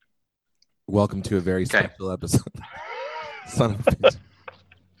Welcome to a very special episode. Son of a bitch.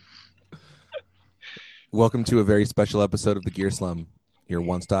 Welcome to a very special episode of the Gear Slum, your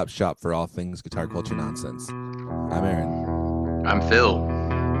one-stop shop for all things guitar culture nonsense. I'm Aaron. I'm Phil.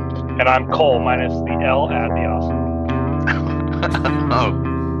 And I'm Cole, minus the L at the awesome. Oh.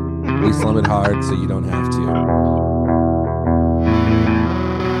 We slum it hard so you don't have to.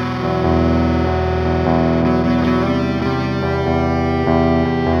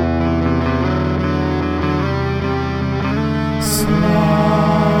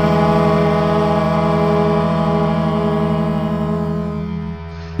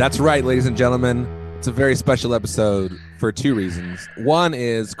 That's right, ladies and gentlemen. It's a very special episode for two reasons. One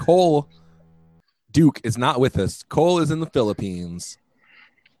is Cole Duke is not with us. Cole is in the Philippines.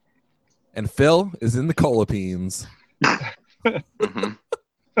 And Phil is in the Colopines. Mm-hmm.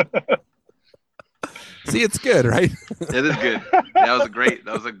 See, it's good, right? It is good. That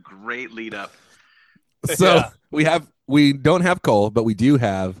was a great lead up. So we don't have Cole, but we do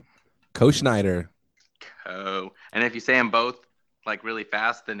have Coe Schneider. Coe. And if you say them both like really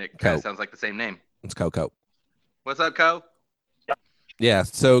fast, then it kind of sounds like the same name. It's Coe. What's up, Coe? Yeah,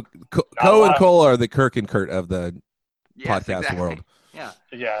 so Coe and Cole are the Kirk and Kurt of the podcast world. Yeah.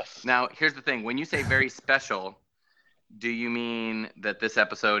 Yes. Now, here's the thing. When you say very special, do you mean that this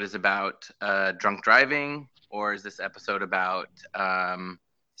episode is about drunk driving? Or is this episode about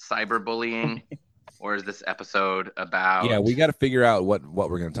cyberbullying? Or is this episode about... Yeah, we got to figure out what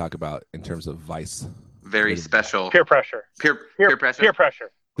we're going to talk about in terms of vice. Very special. Peer pressure. Peer pressure. Peer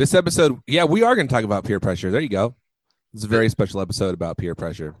pressure. This episode, yeah, we are going to talk about peer pressure. There you go. It's a very special episode about peer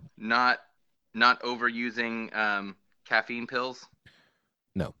pressure. Not overusing caffeine pills?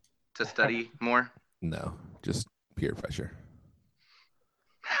 No. To study more? No, just peer pressure.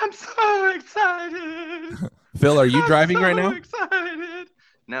 I'm so excited. Phil, are you driving right now? Excited.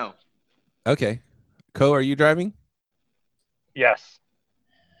 No. Okay. Coe, are you driving? Yes.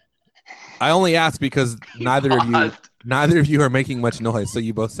 I only asked because neither of you are making much noise, so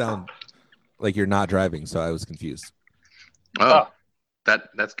you both sound like you're not driving, so I was confused. Oh.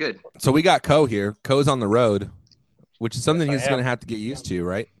 That's good. So we got Coe here. Coe's on the road, which is something he's going to have to get used to,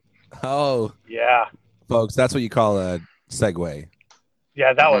 right? Oh. Yeah. Folks, that's what you call a segue.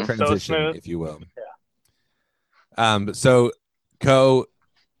 Yeah, that was transition, so smooth. if you will. Yeah. So Coe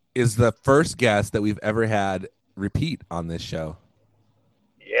is the first guest that we've ever had repeat on this show.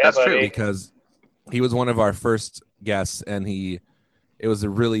 Yeah, that's buddy. true. Because he was one of our first guests, and it was a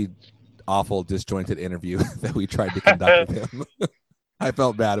really awful, disjointed interview that we tried to conduct with him. I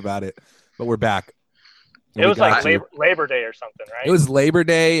felt bad about it, but we're back. It was like Labor Day or something, right? It was Labor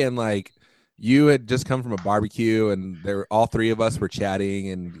Day, and like you had just come from a barbecue, and all three of us were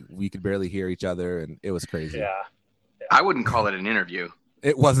chatting, and we could barely hear each other, and it was crazy. Yeah. I wouldn't call it an interview.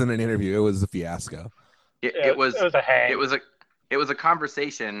 It wasn't an interview. It was a fiasco. It was a hang. It was a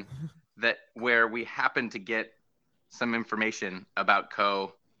conversation where we happened to get some information about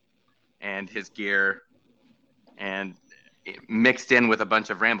Coe and his gear, and it mixed in with a bunch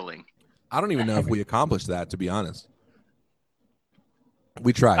of rambling. I don't even know if we accomplished that, to be honest.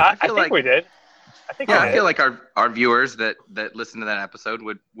 We tried. I think we did. I feel like our viewers that listen to that episode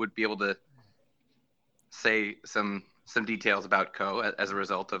would be able to say some details about Coe as a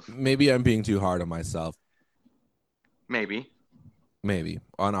result of... Maybe I'm being too hard on myself. Maybe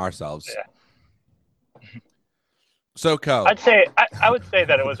on ourselves. Yeah. So Coe, I would say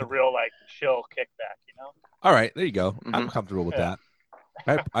that it was a real like chill kickback, you know. All right, there you go. Mm-hmm. I'm comfortable with that.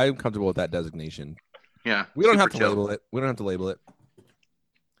 I'm comfortable with that designation. Yeah, we don't have to chill. label it. We don't have to label it.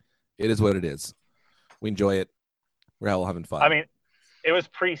 It is what it is. We enjoy it. We're all having fun. I mean, it was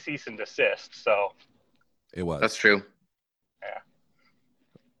pre-cease and desist, so it was. That's true. Yeah.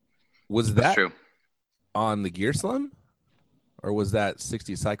 Was That's that true on the Gear Slum, or was that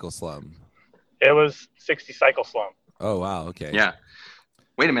 60 Cycle Slum? It was 60 Cycle Slum. Oh wow. Okay. Yeah.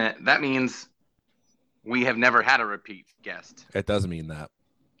 Wait a minute. That means we have never had a repeat guest. It does mean that.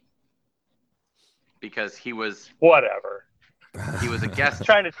 Because he was whatever. He was a guest.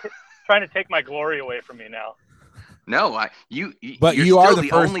 trying to take my glory away from me now. No, but you're you are the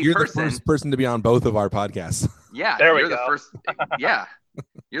first. only You're person. the first person to be on both of our podcasts. Yeah, there we you're go. The first. Yeah,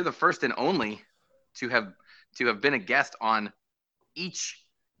 you're the first and only to have been a guest on each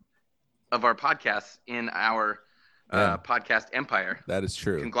of our podcasts in our podcast empire. That is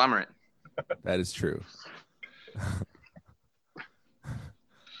true. Conglomerate. That is true.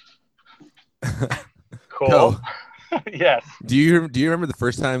 Cool. Coe, Yes. Do you remember the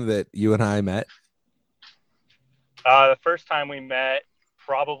first time that you and I met? The first time we met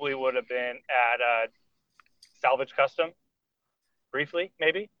probably would have been at Salvage Custom, briefly,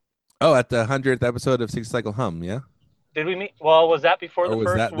 maybe. Oh, at the 100th episode of Six Cycle Hum, yeah? Did we meet? Well, was that before Or the was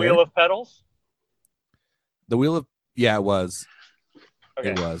first that Wheel there? of Petals? The Wheel of... Yeah, it was.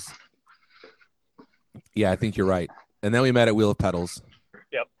 Okay. It was. Yeah, I think you're right. And then we met at Wheel of Petals.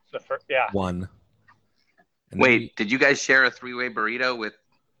 Yep. The first. Yeah. One. And then Wait, did you guys share a 3-way burrito with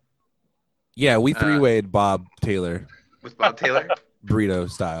we three-wayed Bob Taylor Bob Taylor? burrito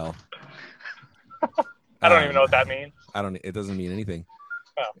style. I don't even know what that means. It doesn't mean anything.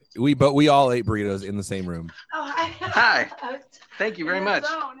 Oh. But we all ate burritos in the same room. Oh, Hi. Thank you very much.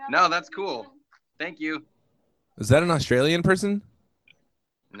 No, that's cool. Thank you. Is that an Australian person?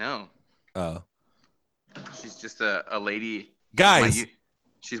 No, Oh. she's just a lady. Guys,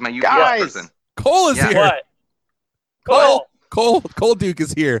 She's my UPS Guys! person. Cole is Yeah. here. What? Cole Duke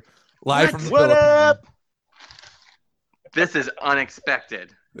is here. Live from the What Philippines. up? This is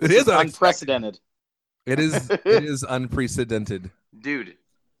unexpected. It is Unprecedented. It is unprecedented. Dude.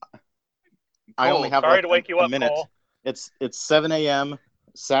 I Cole, only have Sorry like to wake you a up, minute. Cole. It's 7 a.m.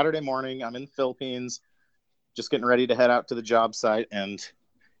 Saturday morning. I'm in the Philippines, just getting ready to head out to the job site, and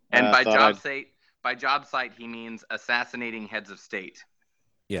by thought job site he means assassinating heads of state.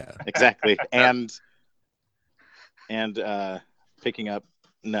 Yeah. exactly, and picking up.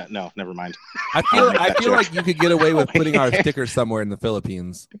 No, never mind. I feel like you could get away with putting our sticker somewhere in the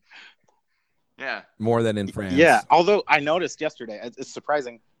Philippines Yeah. more than in France. Yeah, although I noticed yesterday, it's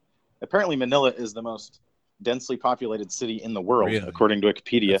surprising. Apparently, Manila is the most densely populated city in the world, Really? according to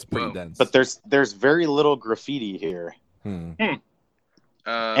Wikipedia. It's pretty Whoa. dense. But there's very little graffiti here. And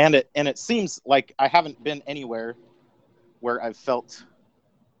it seems like I haven't been anywhere where I've felt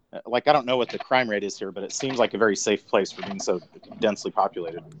like, I don't know what the crime rate is here, but it seems like a very safe place for being so densely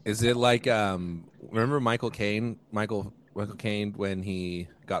populated. Is it like remember Michael Caine when he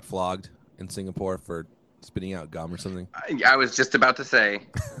got flogged in Singapore for spitting out gum or something? I was just about to say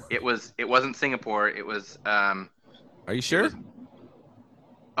it wasn't Singapore. It was Are you sure?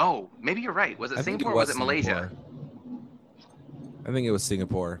 Maybe you're right. Was it I think Singapore or was it Malaysia? Singapore. I think it was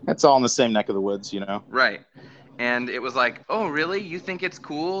Singapore. That's all in the same neck of the woods, you know? Right. And it was like, oh, really? You think it's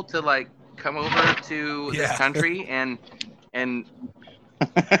cool to like come over to this country and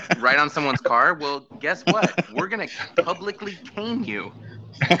ride on someone's car? Well, guess what? We're gonna publicly cane you.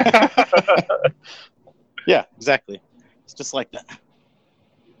 Yeah, exactly. It's just like that.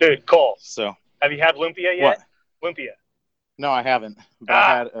 Dude, Cole, So, have you had lumpia yet? what? Lumpia. No, I haven't. But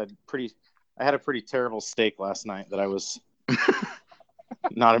I had a pretty terrible steak last night that I was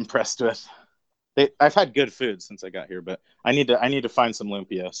not impressed with. I've had good food since I got here, but I need to find some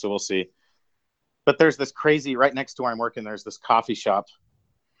lumpia, so we'll see. But there's this crazy, right next to where I'm working, there's this coffee shop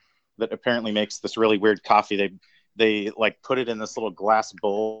that apparently makes this really weird coffee. They like put it in this little glass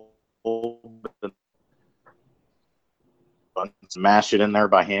bowl and mash it in there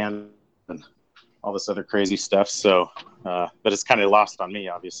by hand and all this other crazy stuff. So, but it's kind of lost on me,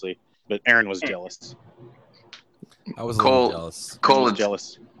 obviously. But Aaron was jealous. I was a little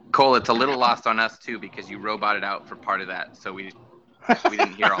jealous. Cole, it's a little lost on us too because you roboted out for part of that, so we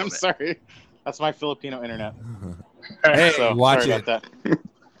didn't hear all of it. I'm sorry. That's my Filipino internet. Hey, So, watch sorry it. about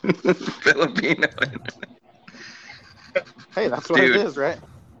that. Filipino. Hey, that's what Dude. it is, right?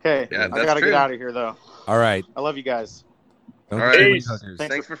 Okay, Yeah, I that's gotta true. get out of here though. All right. I love you guys. Don't All right. kill any Peace. hookers.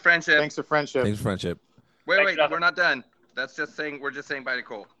 Thanks for friendship. Thanks for friendship. Thanks for friendship. Wait, Thanks, nothing. we're not done. We're just saying bye to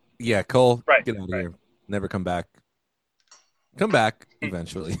Cole. Yeah, Cole, Right, get out of right. here. Never come back. Come back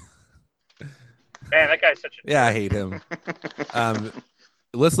eventually. Man, that guy's such a... Yeah, I hate him.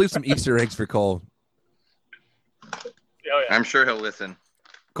 Let's leave some Easter eggs for Cole. Oh, yeah. I'm sure he'll listen.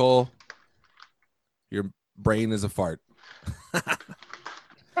 Cole, your brain is a fart.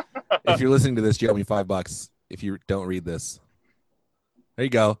 If you're listening to this, you owe me $5 if you don't read this. There you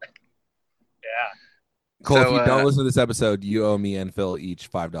go. Yeah. Cole, So, if you don't listen to this episode, you owe me and Phil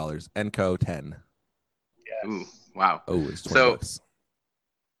each $5. And Co 10. Yes. Ooh, wow. Oh, it's $20. So-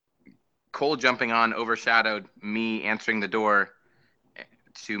 Cole jumping on overshadowed me answering the door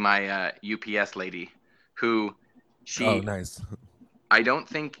to my UPS lady, who Oh, nice. I don't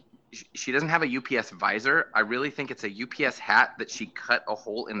think she doesn't have a UPS visor. I really think it's a UPS hat that she cut a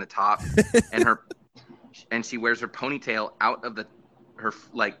hole in the top, and she wears her ponytail out of her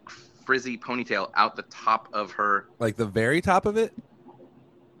like frizzy ponytail out the top of her. Like the very top of it?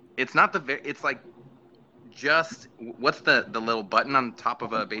 It's not it's like just what's the little button on top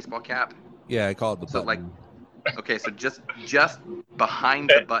of a baseball cap? Yeah, I call it the So, button. Okay, so just behind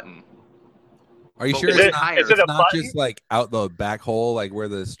the button. Are you But sure is it's it- not, is it it's a not button? just like out the back hole, like where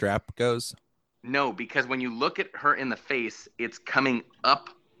the strap goes? No, because when you look at her in the face, it's coming up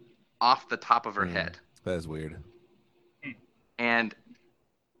off the top of her head. That is weird. And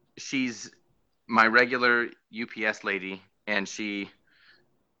she's my regular UPS lady, and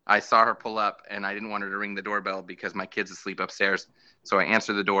I saw her pull up, and I didn't want her to ring the doorbell because my kid's asleep upstairs. So I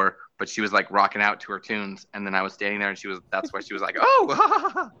answered the door, but she was like rocking out to her tunes, and then I was standing there, and that's why she was like,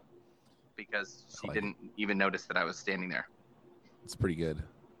 "Oh," because she didn't even notice that I was standing there. It's pretty good.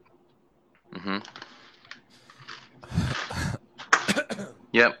 Mm-hmm.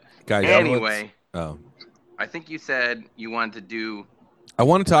 Yep. Guys, anyway, I think you said you wanted to do. I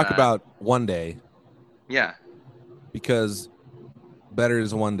want to talk about one day. Yeah. Because better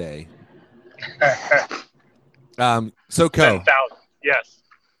is one day. So Coe, 10,000. Yes.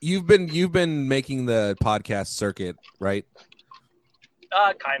 You've been making the podcast circuit, right?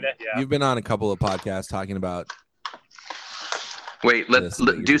 Kind of, yeah. You've been on a couple of podcasts talking about. Wait, let's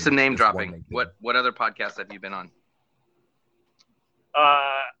do some name dropping. What other podcasts have you been on?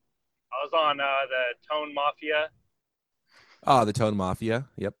 I was on the Tone Mafia. Oh, the Tone Mafia.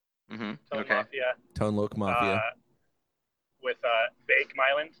 Yep. Mm-hmm. Tone Mafia. Tone Loc Mafia. With Bake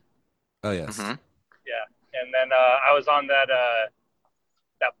Myland. Oh yes. Mm-hmm. Yeah, and then I was on that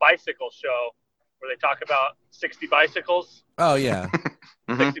bicycle show where they talk about 60 bicycles. Oh yeah.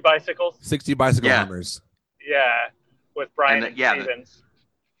 60 bicycles. 60 bicycle hummers. Yeah, with Brian and Stevens.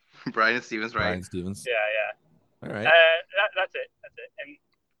 Brian and Stevens, right? Brian Stevens. Yeah. All right. That's it. And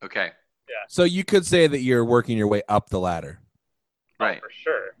okay. Yeah. So you could say that you're working your way up the ladder. Right. For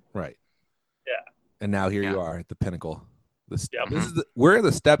sure. Right. Yeah. And now here you are at the pinnacle. Yep. We're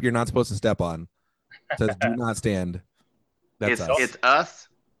the step you're not supposed to step on. It says do not stand. That's us. It's us,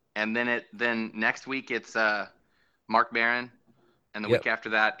 and then next week it's Mark Maron, and the week after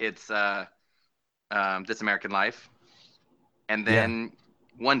that it's This American Life, and then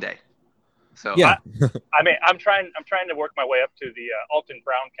one day. So yeah, I mean I'm trying to work my way up to the Alton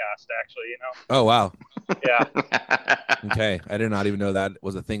Brown cast, actually. You know. Oh wow. Yeah. Okay, I did not even know that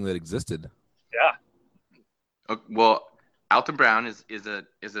was a thing that existed. Yeah. Well, Alton Brown is a.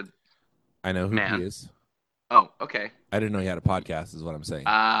 I know who man. he is. Oh, okay. I didn't know he had a podcast. Is what I'm saying.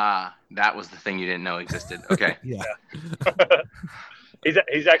 That was the thing you didn't know existed. Okay. Yeah.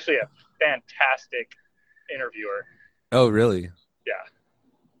 He's actually a fantastic interviewer. Oh really? Yeah.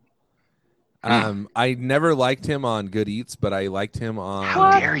 I never liked him on Good Eats, but I liked him on.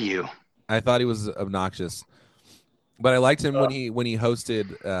 How dare you? I thought he was obnoxious, but I liked him when he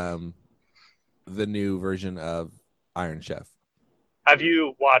hosted the new version of Iron Chef. Have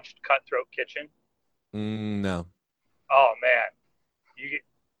you watched Cutthroat Kitchen? No. Oh man,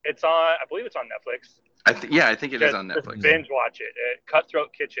 it's on. I believe it's on Netflix. I think it is on Netflix. Just binge watch it.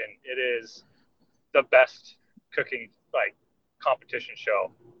 Cutthroat Kitchen. It is the best cooking competition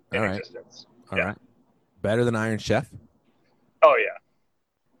show in existence. All right. Better than Iron Chef? Oh yeah.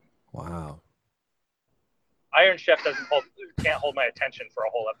 Wow. Iron Chef can't hold my attention for a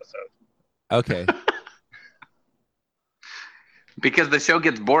whole episode. Okay. Because the show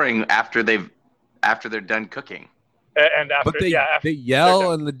gets boring after they're done cooking. And after, but they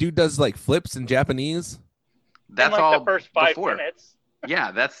yell and the dude does flips in Japanese. That's all the first 5 before. minutes.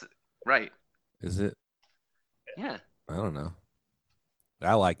 Yeah, that's right. Is it? Yeah. I don't know.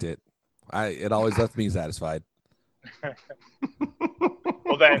 I liked it. It always left me satisfied.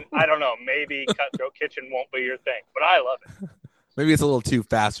 Well, then I don't know. Maybe Cutthroat Kitchen won't be your thing, but I love it. Maybe it's a little too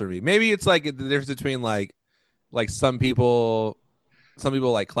fast for me. Maybe it's the difference between some people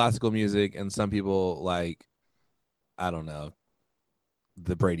like classical music and some people I don't know,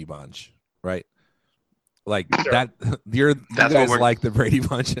 the Brady Bunch, right? Sure. that you guys like the Brady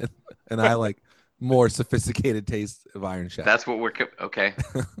Bunch, and I like more sophisticated taste of Iron Chef. That's what we're okay.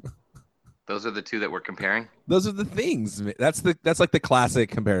 Those are the two that we're comparing. Those are the things. That's like the classic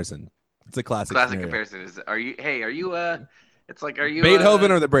comparison. It's a classic comparison. Are you? It's like, are you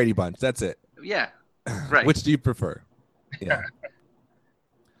Beethoven or the Brady Bunch? That's it. Yeah. Right. Which do you prefer? Yeah.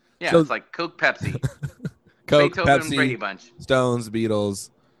 Yeah. So, it's like Coke, Pepsi, Coke, Beethoven, Pepsi, Brady Bunch, Stones, Beatles,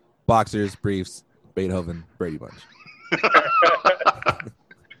 Boxers, Briefs, Beethoven, Brady Bunch.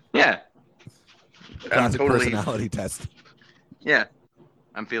 Yeah. Classic personality test. Yeah.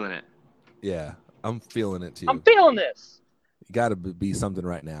 I'm feeling it. Yeah, I'm feeling it too. I'm feeling this. You got to be something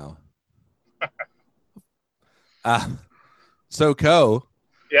right now. So Coe,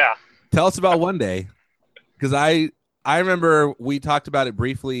 yeah, tell us about one day, because I remember we talked about it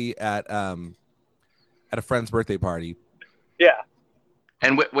briefly at a friend's birthday party. Yeah.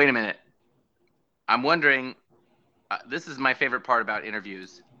 And wait a minute. I'm wondering. This is my favorite part about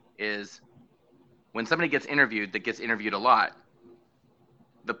interviews is when somebody gets interviewed that gets interviewed a lot.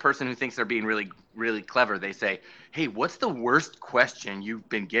 The person who thinks they're being really, really clever, they say, "Hey, what's the worst question you've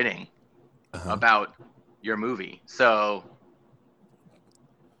been getting about your movie?" So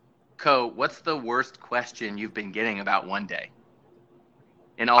Coe, what's the worst question you've been getting about One Day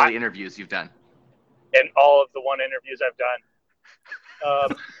in all the interviews you've done? In all of the one interviews I've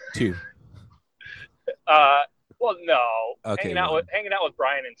done. 2. Well, no. Okay, Hanging out with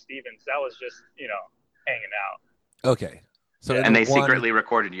Brian and Stevens, that was just, hanging out. Okay. So and they secretly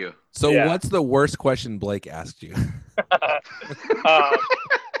recorded you. So what's the worst question Blake asked you?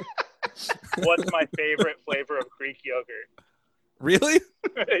 What's my favorite flavor of Greek yogurt? Really?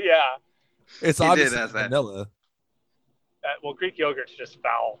 Yeah. It's obviously vanilla. Well, Greek yogurt's just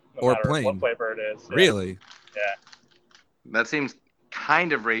foul, no or matter plain. what flavor it is. Yeah. Really? Yeah. That seems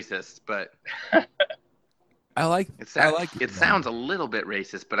kind of racist, but I like it sounds a little bit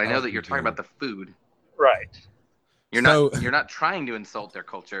racist, but I know that you're talking about the food. Right. You're not trying to insult their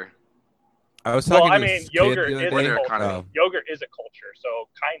culture. I was talking yogurt is a culture. Economy. Yogurt is a culture, so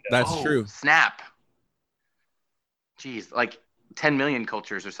kind of. That's true. Snap. Jeez, like 10 million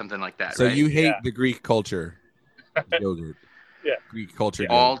cultures or something like that, so right? You hate the Greek culture. Yogurt. Yeah. Greek culture.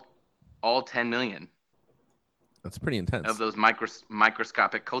 All 10 million. That's pretty intense. Of those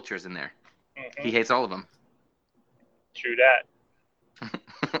microscopic cultures in there. Mm-hmm. He hates all of them. True that.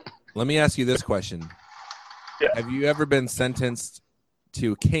 Let me ask you this question. Yeah. Have you ever been sentenced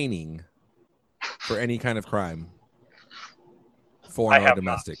to caning for any kind of crime? Foreign or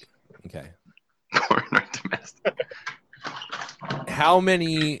domestic? Not. Okay. Foreign or domestic. How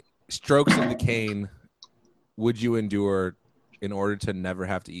many strokes of the cane would you endure in order to never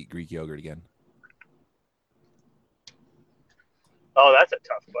have to eat Greek yogurt again? Oh, that's a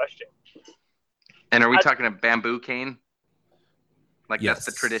tough question. And are we talking a bamboo cane? Like yes. That's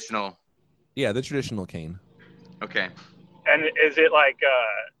the traditional. Yeah, the traditional cane. Okay. And is it like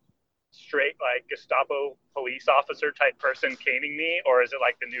a straight like Gestapo police officer type person caning me, or is it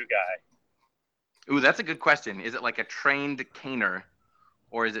like the new guy? Ooh, that's a good question. Is it like a trained caner,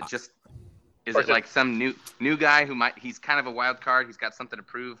 or is it just? Is it like some new guy who he's kind of a wild card? He's got something to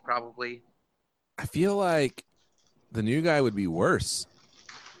prove, probably. I feel like the new guy would be worse.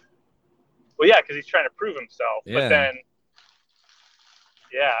 Well, yeah, because he's trying to prove himself. Yeah. But then,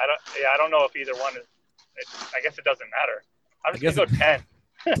 I don't know if either one is. I guess it doesn't matter. I'm just gonna go 10.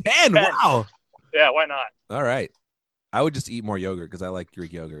 10? Wow. Yeah, why not? All right. I would just eat more yogurt because I like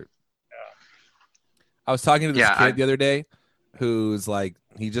Greek yogurt. Yeah. I was talking to this kid the other day who's like,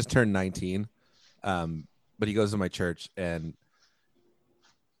 he just turned 19, but he goes to my church, and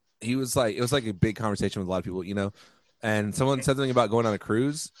he was like, it was like a big conversation with a lot of people, and someone said something about going on a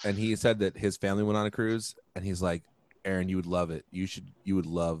cruise, and he said that his family went on a cruise, and he's like, Aaron, you would love it. You would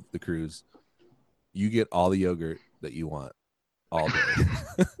love the cruise. You get all the yogurt that you want all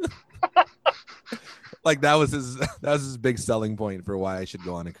day. Like that was his big selling point for why I should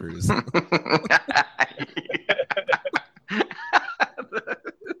go on a cruise.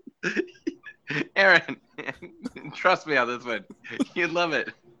 Aaron, trust me on this one. You'd love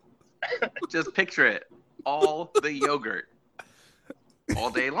it. Just picture it. All the yogurt. All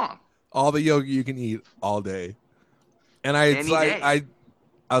day long. All the yogurt you can eat all day. And I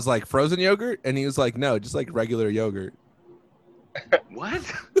was like, frozen yogurt? And he was like, no, just like regular yogurt. What?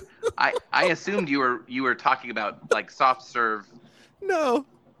 I assumed you were talking about like soft serve. No.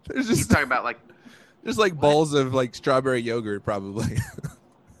 There's just He's talking about like just like bowls of like strawberry yogurt probably.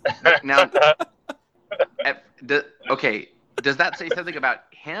 Now okay, does that say something about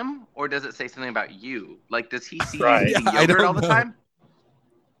him, or does it say something about you? Like, does he see you eating yogurt all the time?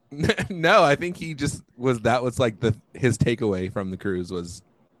 No, I think he just was. That was like his takeaway from the cruise was.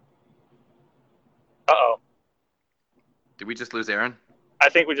 Uh-oh. Did we just lose Aaron? I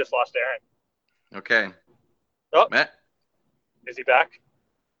think we just lost Aaron. Okay. Oh, Matt? Is he back?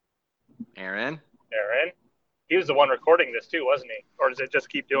 Aaron? He was the one recording this too, wasn't he? Or does it just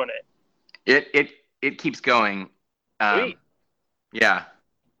keep doing it? It keeps going. Sweet. Yeah.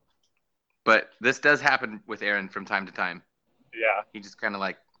 But this does happen with Aaron from time to time. Yeah. He just kind of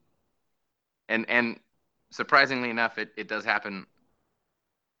like, and surprisingly enough, it does happen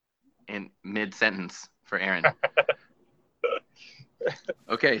in mid-sentence for Aaron.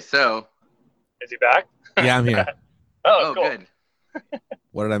 Okay, so. Is he back? Yeah, I'm here. Oh, cool. Good.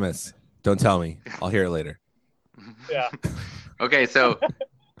 What did I miss? Don't tell me. I'll hear it later. Yeah. Okay, so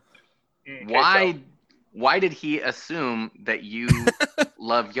why did he assume that you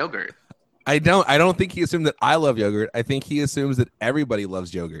love yogurt? I don't think he assumed that I love yogurt. I think he assumes that everybody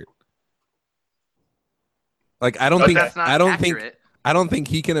loves yogurt. Like I don't think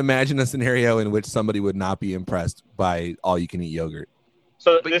he can imagine a scenario in which somebody would not be impressed by all you can eat yogurt.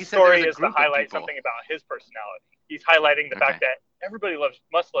 So this story is to highlight something about his personality. He's highlighting the fact that everybody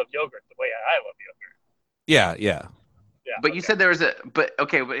must love yogurt the way I love yogurt. Yeah. Yeah. But you said there was but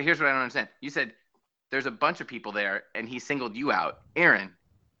here's what I don't understand. You said there's a bunch of people there, and he singled you out. Aaron,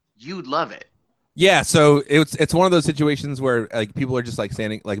 you'd love it. Yeah, so it's one of those situations where like people are just like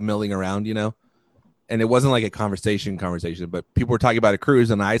standing, like milling around, and it wasn't like a conversation, but people were talking about a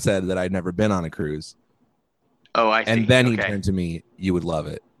cruise, and I said that I'd never been on a cruise. Oh, I see. And then he turned to me, "You would love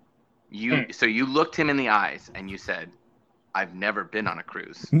it." So you looked him in the eyes, and you said, "I've never been on a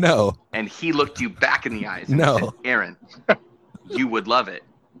cruise." No. And he looked you back in the eyes and No. said, "Aaron, you would love it.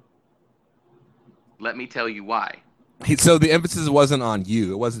 Let me tell you why." So the emphasis wasn't on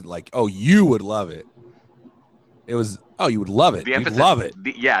you. It wasn't like, "Oh, you would love it." It was, "Oh, you would love it. You'd love it."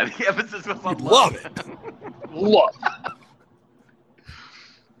 The emphasis was on love it. Love.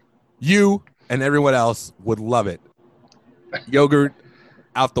 You and everyone else would love it. Yogurt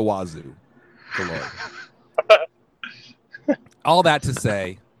out the wazoo. Galore. All that to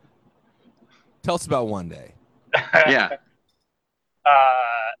say, tell us about one day. Yeah.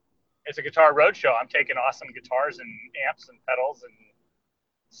 It's a guitar roadshow. I'm taking awesome guitars and amps and pedals and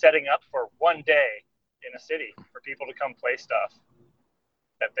setting up for one day in a city for people to come play stuff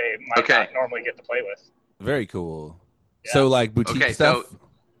that they might not normally get to play with. Very cool. Yeah. So like boutique stuff? So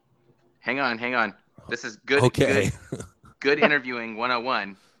hang on. This is good. Okay. Good interviewing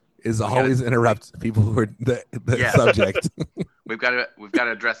 101. Is always interrupt people who are the subject. We've got to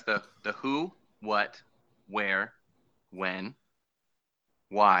address the who, what, where, when,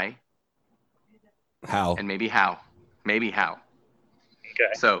 why, how, and maybe how.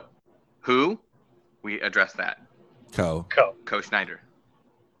 Okay. So, who? We address that. Coe Schneider.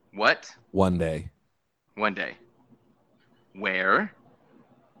 What? One day. Where?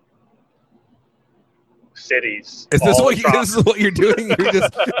 Cities. Is this what you're doing?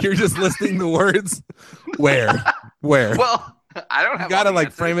 You're just listing the words. Where? Well, I don't have. You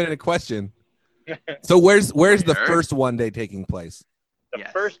gotta frame it in a question. So where's the first one day taking place? The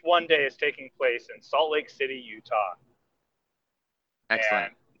first one day is taking place in Salt Lake City, Utah. Excellent.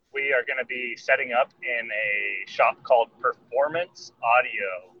 And we are going to be setting up in a shop called Performance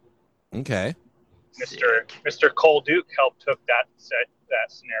Audio. Okay. Mr. Cole Duke helped hook that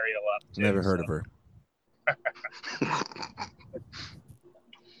scenario up too. Never heard of her.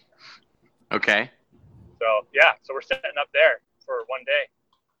 Okay. So we're setting up there for one day.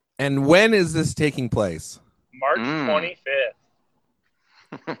 And when is this taking place? March 25th.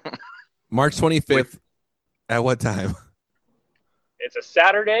 March 25th. At what time? It's a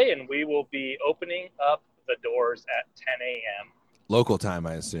Saturday, and we will be opening up the doors at 10 a.m. Local time,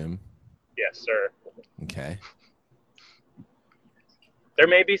 I assume. Yes, sir. Okay. There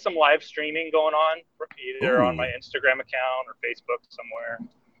may be some live streaming going on, either on my Instagram account or Facebook somewhere.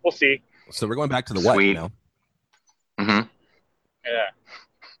 We'll see. So we're going back to the what now? Mm-hmm. Yeah.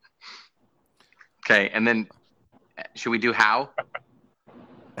 Okay, and then should we do how?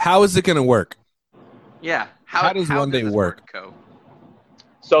 How is it going to work? Yeah. How does one day work? Coe?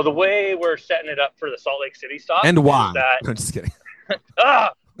 So the way we're setting it up for the Salt Lake City stop, and why? Is that, I'm just kidding.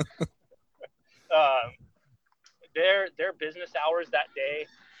 Their business hours that day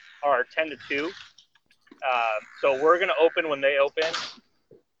are 10 to 2. So we're going to open when they open.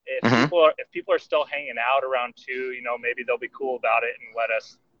 If people are still hanging out around 2, maybe they'll be cool about it and let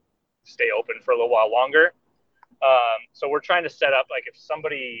us stay open for a little while longer. So we're trying to set up, like, if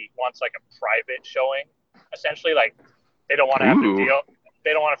somebody wants like a private showing, essentially, like, they don't want to have to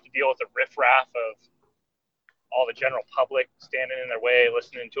deal with the riffraff of all the general public standing in their way,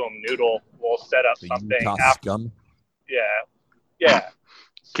 listening to them noodle. We'll set up something after. Scum. Yeah.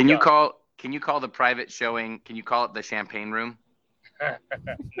 Can you call the private showing? Can you call it the champagne room?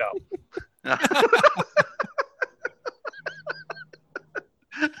 No.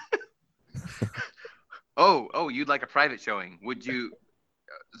 Oh, you'd like a private showing? Would you?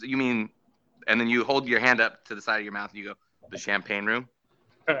 You mean? And then you hold your hand up to the side of your mouth and you go, the champagne room.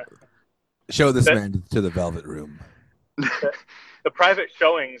 Show this man to the velvet room. The private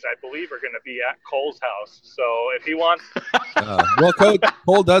showings, I believe, are going to be at Cole's house. So if he wants, well, Cole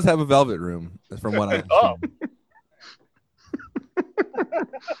does have a velvet room, from what I. Oh,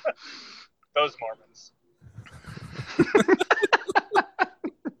 those Mormons.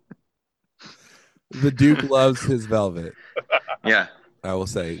 The Duke loves his velvet. Yeah. I will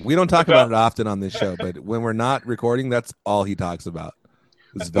say. We don't talk about it often on this show, but when we're not recording, that's all he talks about.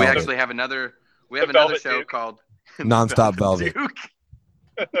 We actually have another show Duke. Called Nonstop Velvet. Duke.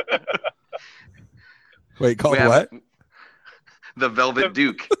 Wait, called what? The Velvet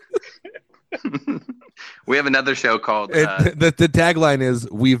Duke. We have another show called the tagline is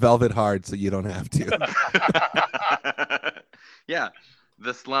 "We velvet hard so you don't have to." Yeah.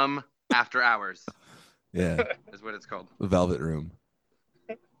 The Slum After Hours. Yeah, is what it's called. the Velvet Room.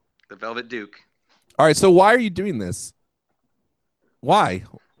 The Velvet Duke. All right, so why are you doing this? Why?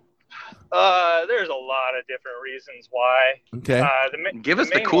 There's a lot of different reasons why. Okay. Give us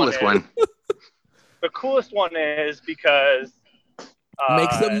the main coolest one. The coolest one is because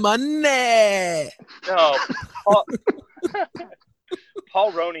Make some money. No,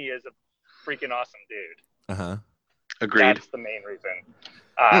 Paul Roney is a freaking awesome dude. Uh-huh. Agreed. That's the main reason.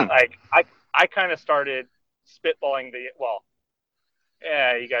 Like I kind of started spitballing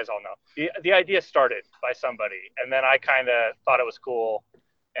you guys all know. The idea started by somebody, and then I kind of thought it was cool,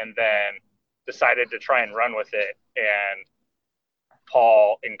 and then decided to try and run with it, and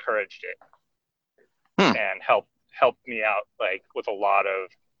Paul encouraged it and helped me out like with a lot of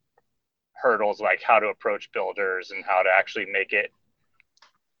hurdles, like how to approach builders and how to actually make it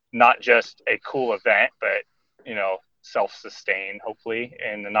not just a cool event, but self-sustain hopefully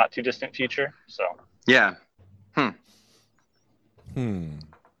in the not too distant future. So yeah. And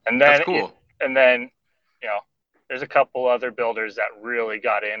then that's cool. There's a couple other builders that really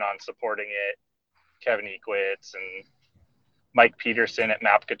got in on supporting it. Kevin Equitz and Mike Peterson at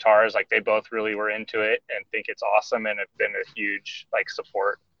Map Guitars, like they both really were into it and think it's awesome and have been a huge like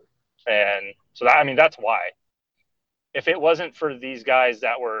support. And so that's why. If it wasn't for these guys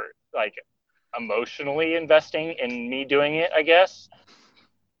that were like emotionally investing in me doing it, I guess,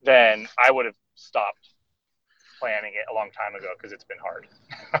 then I would have stopped planning it a long time ago because it's been hard.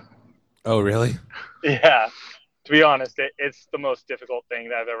 Oh, really? Yeah. To be honest, it's the most difficult thing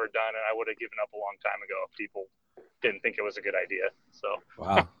that I've ever done, and I would have given up a long time ago if people didn't think it was a good idea. So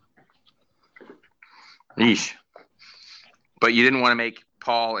wow. Yeesh. But you didn't want to make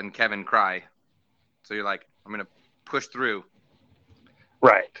Paul and Kevin cry, so you're like, I'm gonna push through.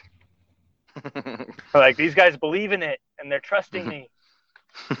 Right. Like these guys believe in it and they're trusting me.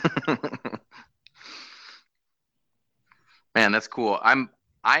 Man, that's cool. I'm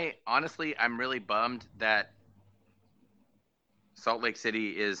really bummed that Salt Lake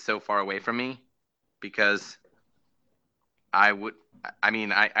City is so far away from me, because I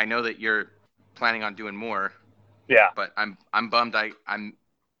know that you're planning on doing more. Yeah. But I'm bummed I'm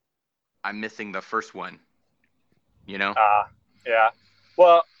missing the first one. Yeah.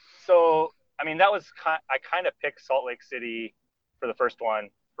 Well, so that was I kind of picked Salt Lake City for the first one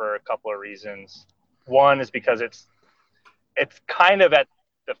for a couple of reasons. One is because it's kind of at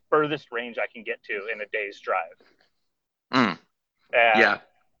the furthest range I can get to in a day's drive.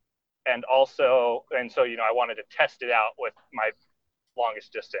 And also, so I wanted to test it out with my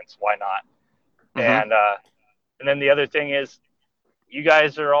longest distance. Why not? Mm-hmm. And then the other thing is, you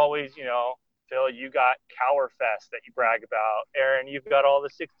guys are always, Phil, you got Cower Fest that you brag about. Aaron, you've got all the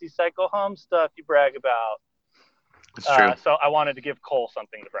 60 cycle hum stuff you brag about. That's true. So I wanted to give Cole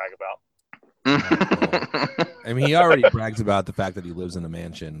something to brag about. He already brags about the fact that he lives in a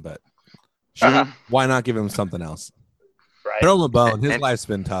mansion, but why not give him something else? Right. Throw him a bone. His life's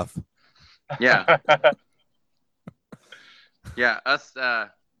been tough. Yeah. Yeah, us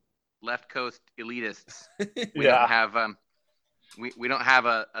left coast elitists. We don't have we don't have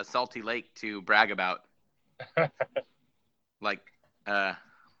a salty lake to brag about, like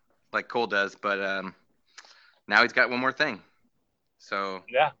Cole does. But now he's got one more thing. So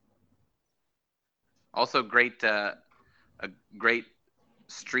yeah. Also, a great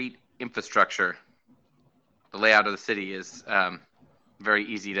street infrastructure. The layout of the city is very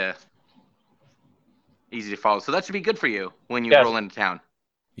easy to follow. So that should be good for you when you roll into town.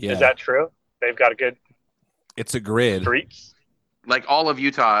 Yeah. Is that true? They've got a good. It's a grid. Streets. Like all of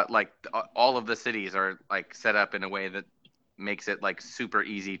Utah, like all of the cities are like set up in a way that makes it like super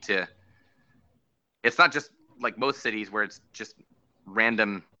easy to. It's not just like most cities where it's just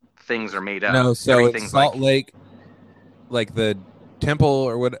random things are made up. No, so it's Salt Lake, like the temple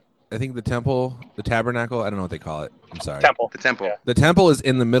or what? I think the temple, the tabernacle. I don't know what they call it. I'm sorry. Temple. The temple. Yeah. The temple is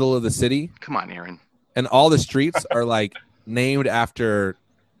in the middle of the city. Come on, Aaron. And all the streets are like named after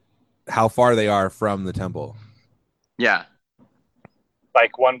how far they are from the temple. Yeah.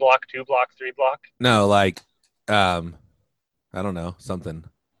 Like 1 block, 2 block, 3 block? No, like, I don't know, something.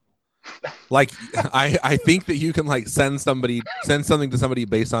 Like, I think that you can like send something to somebody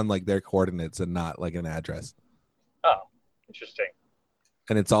based on like their coordinates and not like an address. Oh, interesting.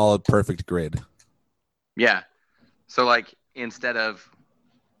 And it's all a perfect grid. Yeah. So like instead of,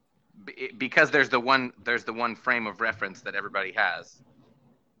 because there's the one frame of reference that everybody has,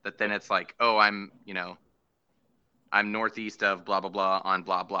 that then it's like, oh, I'm northeast of blah, blah, blah on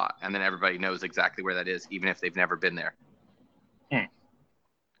blah, blah. And then everybody knows exactly where that is, even if they've never been there. Oh,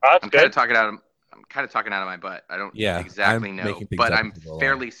 I'm kind of talking out of my butt. I don't exactly know, but I'm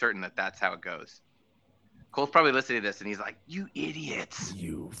fairly certain that that's how it goes. Cole's probably listening to this, and he's like, "You idiots!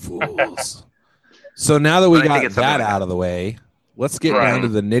 You fools!" So now that we got that out of the way, let's get down to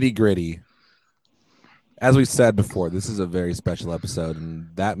the nitty gritty. As we said before, this is a very special episode, and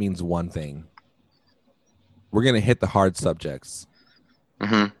that means one thing: we're gonna hit the hard subjects.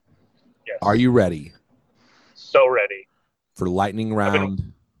 Mm-hmm. Yes. Are you ready? So ready for lightning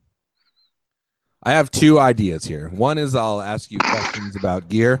round? I have two ideas here. One is I'll ask you questions about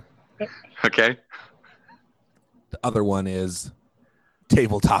gear. Okay. The other one is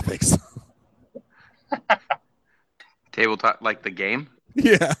table topics. Tabletop, like the game?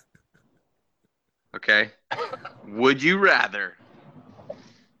 Yeah. Okay. Would you rather?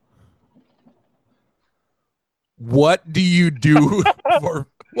 What do you do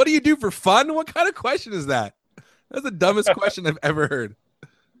for fun? What kind of question is that? That's the dumbest question I've ever heard.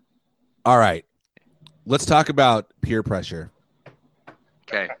 All right. Let's talk about peer pressure.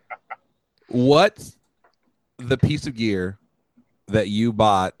 Okay. What's the piece of gear that you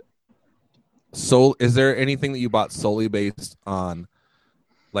bought? Is there anything that you bought solely based on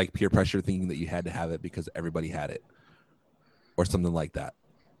like peer pressure, thinking that you had to have it because everybody had it or something like that?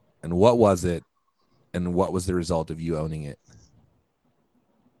 And what was it? And what was the result of you owning it?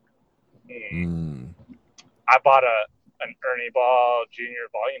 I bought an Ernie Ball Junior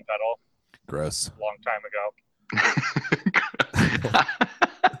volume pedal. Gross. A long time ago.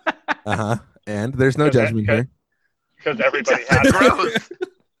 Uh-huh. And there's no judgment here. Because everybody had it. Gross.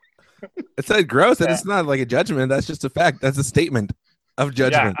 It said gross, and it's not like a judgment. That's just a fact. That's a statement of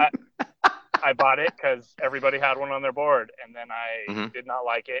judgment. Yeah, I bought it because everybody had one on their board, and then I did not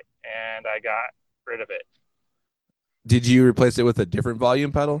like it, and I got rid of it. Did you replace it with a different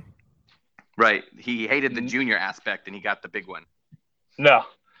volume pedal? Right. He hated the junior aspect, and he got the big one. No,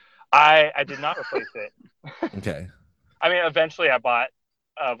 I did not replace it. Okay. I mean, eventually I bought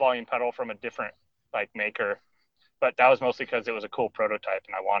a volume pedal from a different maker, but that was mostly because it was a cool prototype,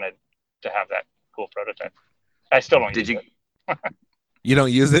 and I wanted to have that cool prototype. I still don't use it. You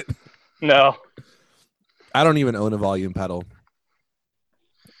don't use it? No. I don't even own a volume pedal.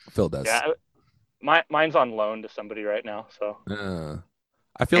 Phil does. Yeah, mine's on loan to somebody right now. So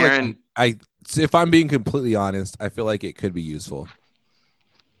I feel Aaron, like if I'm being completely honest, I feel like it could be useful.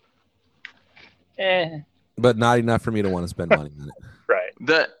 But not enough for me to want to spend money on it. Right.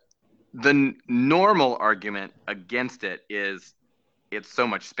 The normal argument against it is it's so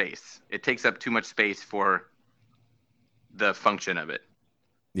much space. It takes up too much space for the function of it.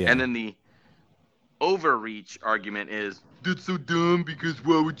 Yeah. And then the overreach argument is that's so dumb because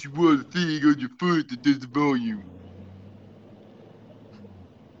why would you want a thing on your foot that does the volume?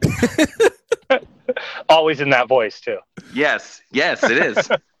 Always in that voice too. Yes, it is.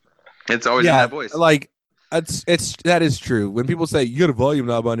 It's always in that voice. Like that is true. When people say you got a volume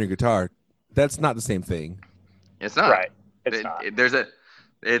knob on your guitar, that's not the same thing. It's not. Right. It's not.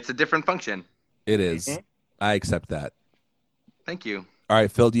 It's a different function. It is. Mm-hmm. I accept that. Thank you. All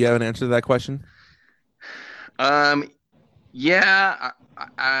right, Phil, do you have an answer to that question? Yeah.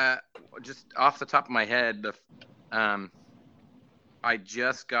 I just off the top of my head, I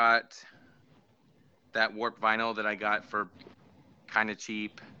just got that Warp vinyl that I got for kind of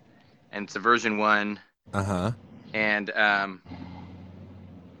cheap, and it's a version 1. Uh-huh. And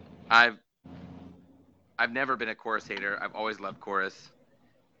I've never been a chorus hater. I've always loved chorus.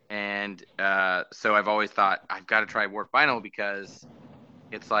 And so I've always thought I've got to try Warp vinyl because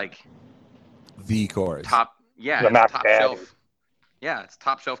it's like the chorus. Top shelf. Yeah, it's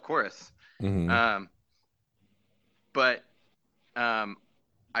top shelf chorus. Mm-hmm. But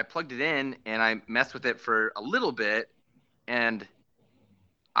I plugged it in and I messed with it for a little bit, and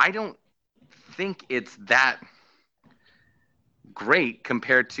I don't think it's that great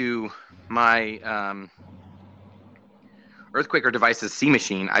compared to my Earthquaker Devices C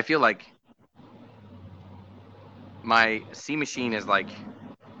Machine. I feel like my C Machine is like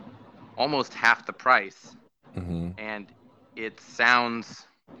almost half the price, and it sounds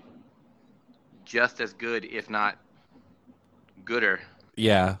just as good, if not gooder.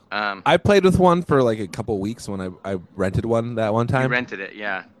 Yeah. I played with one for like a couple weeks when I rented one that one time. You rented it,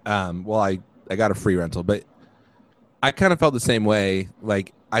 yeah. Well, I got a free rental, but I kind of felt the same way.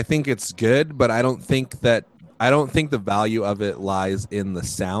 Like, I think it's good, but I don't think the value of it lies in the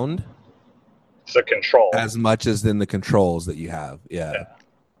sound. It's the control. As much as in the controls that you have. Yeah.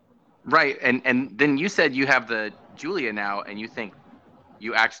 Right. And then you said you have the Julia now, and you think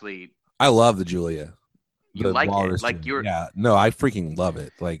you actually... I love the Julia. You like it? Like Yeah. No, I freaking love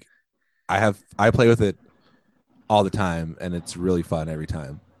it. Like, I play with it all the time, and it's really fun every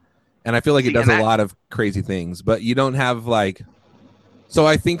time. And I feel like it does a lot of crazy things, but you don't have like... So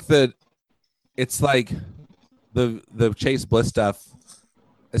I think that it's like the Chase Bliss stuff,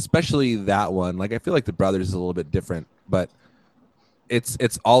 especially that one, like I feel like the Brothers is a little bit different, but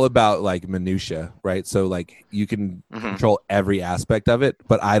it's all about like minutia, right? So like you can control every aspect of it,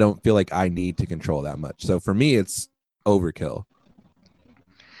 but I don't feel like I need to control that much. So for me, it's overkill.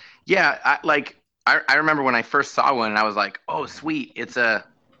 Yeah, I remember when I first saw one and I was like, oh sweet, it's a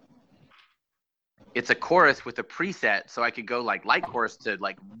chorus with a preset, so I could go like light chorus to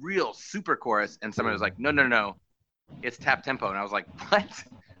like real super chorus, and somebody was like, no, it's tap tempo, and I was like, what?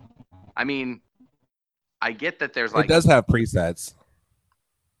 I mean, I get that there's like it does have presets,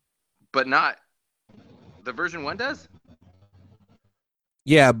 but not the version 1 does.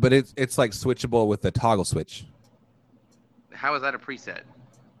 Yeah, but it's like switchable with the toggle switch. How is that a preset?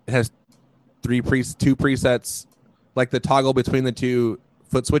 It has two presets, like the toggle between the two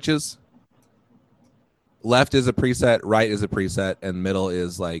foot switches. Left is a preset, right is a preset, and middle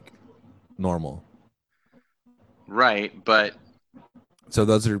is like normal. Right, but so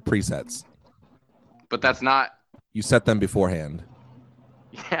those are presets. But that's not. You set them beforehand.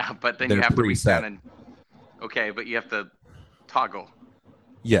 Yeah, but then They're you have to reach preset. down and. Okay, but you have to toggle.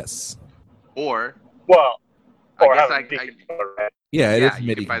 Yes. Or. Well. Or I guess have yeah, it yeah, is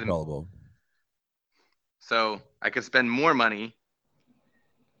MIDI controllable. So I could spend more money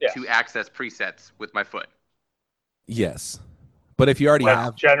to access presets with my foot. Yes, but if you already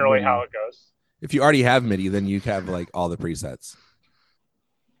have generally MIDI, how it goes. If you already have MIDI, then you have like all the presets.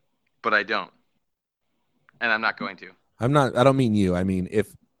 But I don't, and I'm not going to. I don't mean you. I mean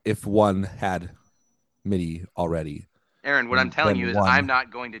if one had MIDI already. Aaron, what I'm telling you is I'm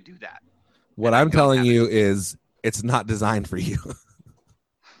not going to do that. What I'm telling you is it's not designed for you.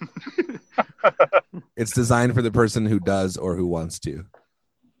 It's designed for the person who does or who wants to.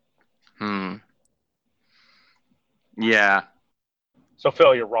 Yeah. So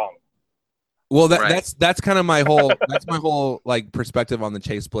Phil, you're wrong. Well, that's kind of my whole like perspective on the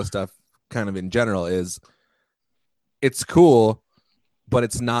Chase Bliss stuff kind of in general is it's cool, but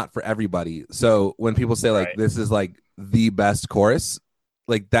it's not for everybody. So when people say like this is like the best chorus,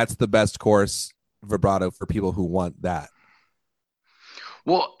 like that's the best chorus vibrato for people who want that.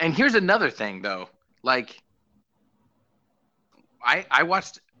 Well, and here's another thing though. Like I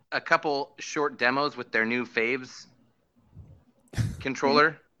watched a couple short demos with their new Faves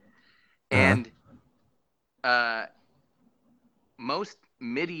controller, and most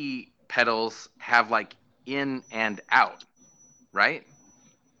MIDI pedals have like in and out, right?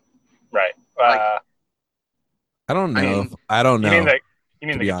 Right. I don't know. I don't know. You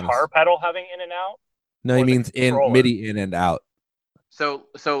mean the guitar pedal having in and out? No, he means in MIDI in and out. So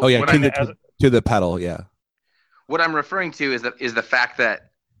oh yeah, to the pedal, yeah. What I'm referring to is the fact that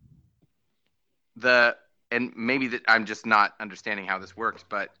and maybe that I'm just not understanding how this works,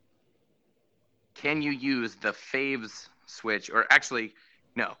 but can you use the Faves switch, or actually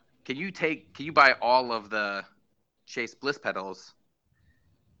no, can you buy all of the Chase Bliss pedals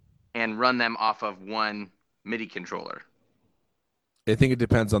and run them off of one MIDI controller? I think it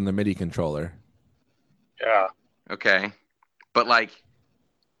depends on the MIDI controller. Yeah. Okay. But like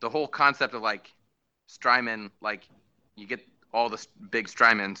the whole concept of like Strymon, like you get all the big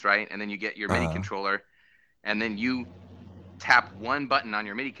Strymons, right? And then you get your MIDI controller, and then you tap one button on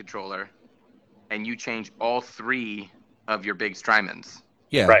your MIDI controller and you change all three of your big Strymons.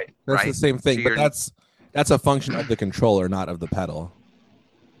 Yeah. Right. That's the same thing, so but that's a function of the controller, not of the pedal.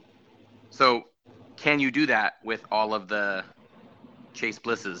 So can you do that with all of the Chase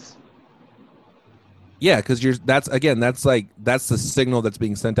Blisses? Yeah, because that's the signal that's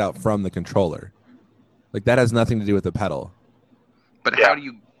being sent out from the controller. Like that has nothing to do with the pedal. But how do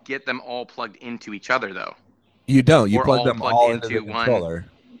you get them all plugged into each other though? You don't. You plug them all into the controller.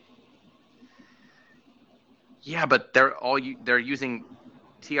 Yeah, but they're using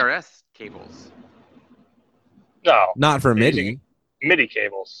TRS cables. No. Not for MIDI. MIDI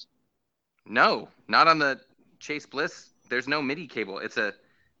cables. No, not on the Chase Bliss. There's no MIDI cable.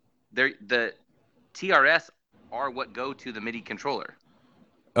 The TRS are what go to the MIDI controller.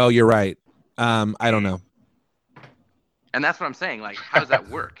 Oh, you're right. I don't know. And that's what I'm saying. Like, how does that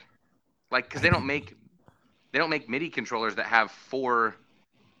work? Like, because they don't make MIDI controllers that have 4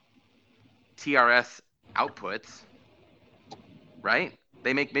 TRS outputs, right?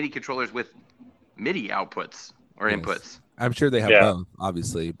 They make MIDI controllers with MIDI outputs or inputs. I'm sure they have both,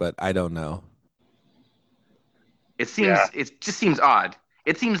 obviously, but I don't know. It just seems odd.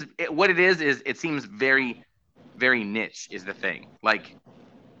 It seems what it is it seems very, very niche is the thing. Like,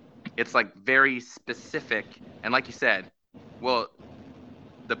 it's like very specific, and like you said, well,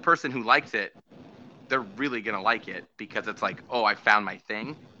 the person who likes it, they're really gonna like it because it's like, oh, I found my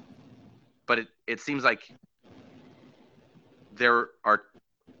thing. But it seems like there are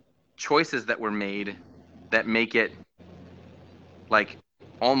choices that were made that make it like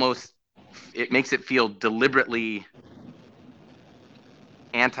almost, it makes it feel deliberately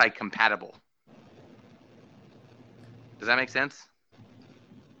anti-compatible. Does that make sense?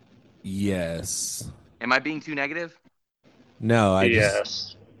 Yes. Am I being too negative? No, I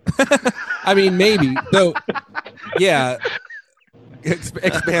Yes. I mean, maybe. So, yeah.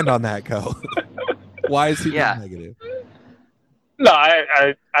 Expand on that, Coe. Why is he being negative? No,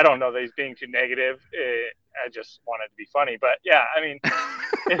 I don't know that he's being too negative. I just wanted to be funny, but yeah, I mean,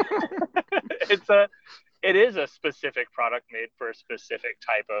 it is a specific product made for a specific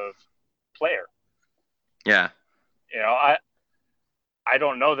type of player. Yeah. You know, I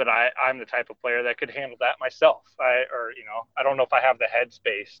don't know that I'm the type of player that could handle that myself. I don't know if I have the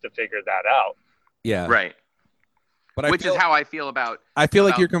headspace to figure that out. Yeah. Right. But Which is how I feel about. I feel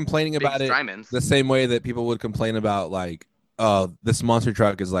like you're complaining about it Strymons. the same way that people would complain about like, oh, this monster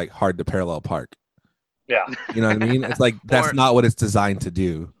truck is like hard to parallel park. Yeah. You know what I mean? It's like that's not what it's designed to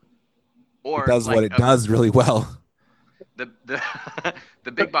do. Or it does like what it does really well. The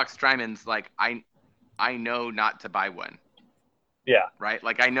big box Strymons, like I know not to buy one. Yeah. Right?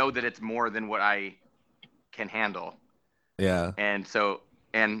 Like I know that it's more than what I can handle. Yeah. And so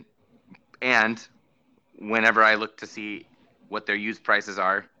and whenever I look to see what their used prices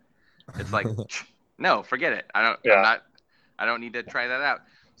are, it's like no, forget it. I don't need to try that out.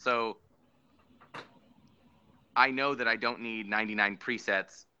 So I know that I don't need 99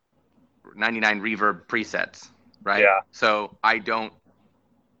 presets, 99 reverb presets, right? Yeah. So I don't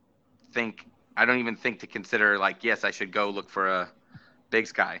even think to consider like, yes, I should go look for a Big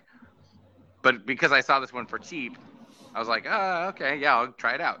Sky. But because I saw this one for cheap, I was like, okay, yeah, I'll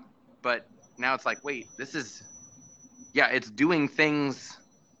try it out. But now it's like, wait, it's doing things.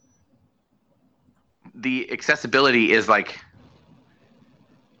 The accessibility is like,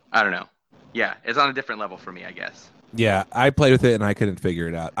 I don't know. Yeah, it's on a different level for me, I guess. Yeah, I played with it and I couldn't figure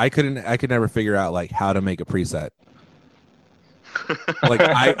it out. I could never figure out like how to make a preset. Like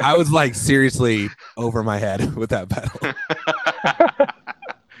I was like seriously over my head with that pedal.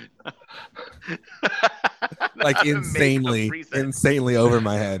 Like insanely over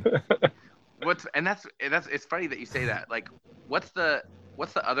my head. It's funny that you say that. Like what's the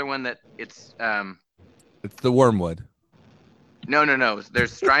other one that it's the Wormwood. No.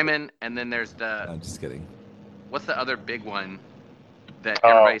 There's Strymon and then there's the I'm just kidding. What's the other big one that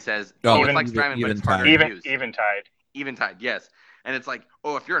everybody says it's like Strymon but it's harder to use? Eventide. Eventide, yes. And it's like,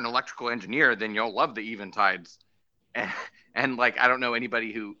 oh, if you're an electrical engineer, then you'll love the Eventides. And like I don't know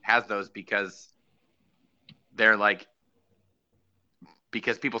anybody who has those because they're like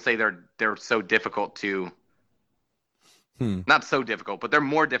because people say they're so difficult to not so difficult, but they're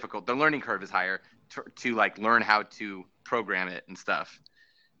more difficult. The learning curve is higher to like learn how to program it and stuff.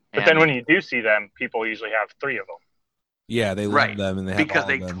 But then when you do see them, people usually have 3 of them. Yeah, they love them and they have because all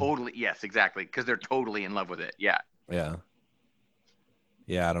they of them. totally yes, exactly, because they're totally in love with it. Yeah. Yeah.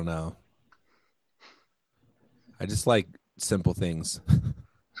 Yeah, I don't know. I just like simple things.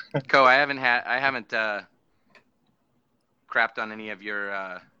 Coe, I haven't crapped on any of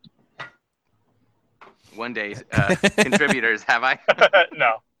your one day contributors, have I?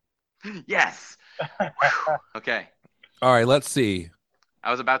 No. Yes. Okay. All right, let's see.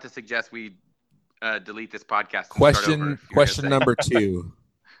 I was about to suggest we delete this podcast. Question number 2.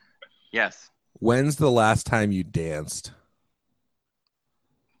 Yes. When's the last time you danced?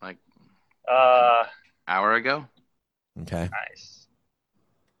 Like hour ago. Okay. Nice.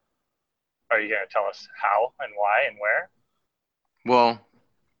 Are you going to tell us how and why and where? Well,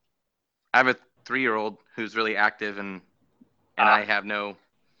 I have a 3-year-old who's really active and I have no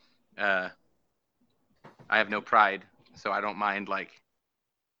pride, so I don't mind like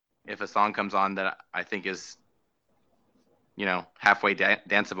if a song comes on that I think is halfway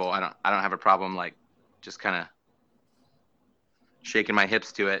danceable. I don't have a problem like just kind of shaking my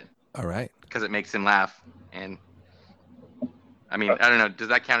hips to it. All right. Because it makes him laugh. And I mean, I don't know. Does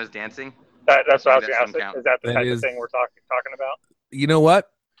that count as dancing? That's what I was going to ask. Is that the type of thing we're talking about? You know what?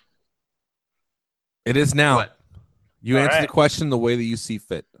 It is now. What? You answer the question the way that you see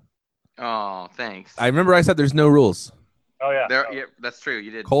fit. Oh, thanks. I remember I said there's no rules. Oh, yeah. Yeah, that's true.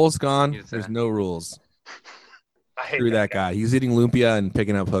 You did. Cole's gone. There's no rules. Screw that guy. He's eating lumpia and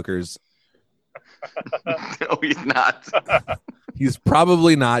picking up hookers. No, he's not. He's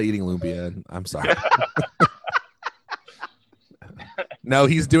probably not eating lumpia. I'm sorry. No,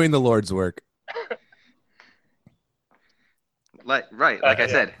 he's doing the Lord's work. Like I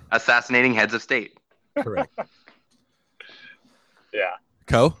said, assassinating heads of state. Correct. Yeah.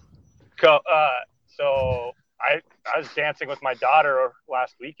 Coe? So I was dancing with my daughter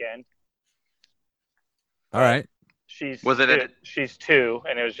last weekend. All right. She's 2,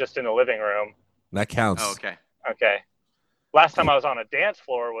 and it was just in the living room. That counts. Oh, okay. Okay. Last time I was on a dance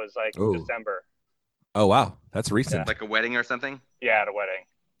floor was like December. Oh, wow. That's recent. Like a wedding or something? Yeah, at a wedding.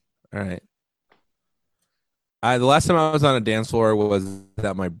 All right. The last time I was on a dance floor was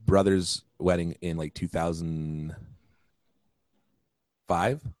at my brother's wedding in like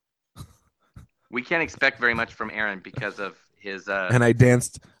 2005. We can't expect very much from Aaron because of his and I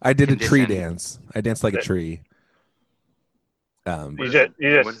did condition. A tree dance. I danced like a tree. You just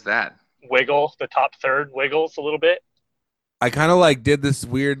what is that? Wiggle, the top third wiggles a little bit. I kind of like did this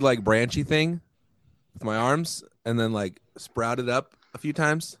weird like branchy thing with my arms and then like sprouted up a few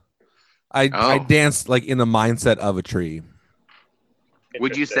times. I danced like in the mindset of a tree.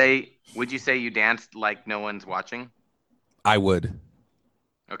 Would you say you danced like no one's watching? I would.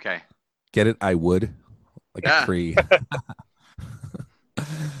 Okay. Get it? I would. Like a tree.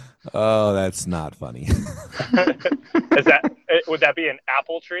 Oh, that's not funny. Would that be an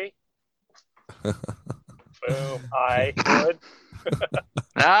apple tree? Boom, I would.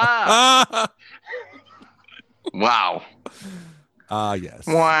 Wow. Yes.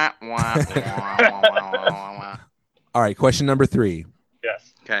 Wah, wah, wah, wah, wah. All right, question number 3.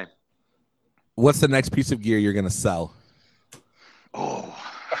 Yes. Okay. What's the next piece of gear you're going to sell? Oh,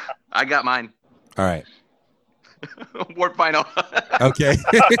 I got mine. All right. Warp final. Okay.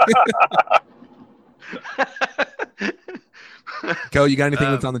 Coe, you got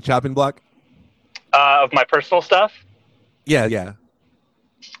anything that's on the chopping block? Of my personal stuff? Yeah.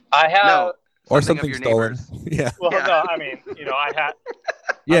 I have. No, or something stolen. Neighbors. Yeah. Well, no, I mean, I had.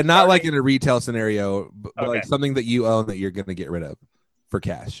 Yeah, not like in a retail scenario, but Okay. like something that you own that you're going to get rid of for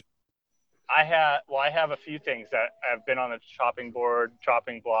cash. I have a few things that have been on the chopping block,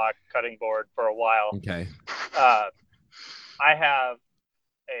 cutting board for a while. Okay. I have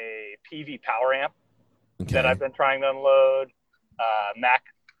a PV power amp that I've been trying to unload,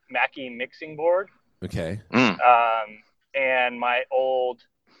 Mackie mixing board, Okay. and my old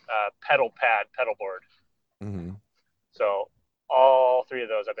pedal board. Mm-hmm. So all 3 of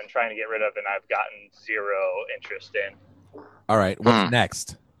those I've been trying to get rid of, and I've gotten zero interest in. All right. What's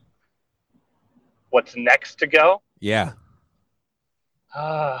next? What's next to go? Yeah.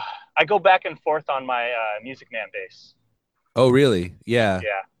 I go back and forth on my Music Man bass. Oh, really? Yeah.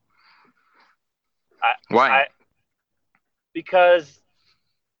 Yeah. Why? Because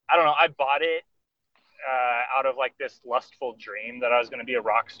I don't know. I bought it out of like this lustful dream that I was going to be a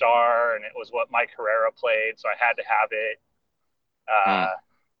rock star, and it was what Mike Herrera played, so I had to have it.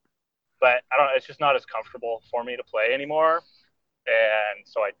 But I don't know. It's just not as comfortable for me to play anymore, and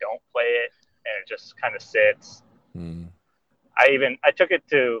so I don't play it, and it just kind of sits. I took it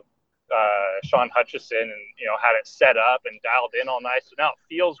to Sean Hutchison and had it set up and dialed in all nice. So now it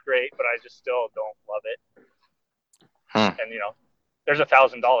feels great, but I just still don't love it. And there's $1,000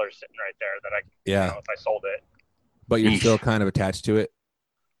 sitting right there that I if I sold it. But you're still kind of attached to it.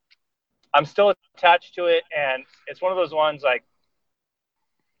 I'm still attached to it, and it's one of those ones like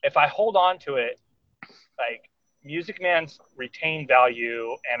if I hold on to it, like Music Man's retain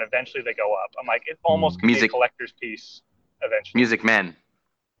value, and eventually they go up. I'm like it almost could be a collector's piece eventually. Music Men.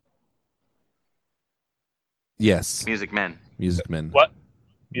 Yes. Music Men. Music Men. What?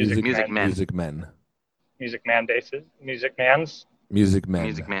 Music Men. Music Men. Music Man bases. Music Man's. Music Men.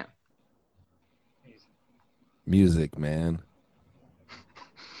 Music Man. Music Man.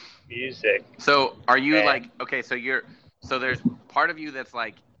 Music. So are you Man. like okay? So there's part of you that's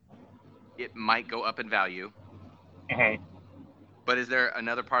like it might go up in value. Mm-hmm. But is there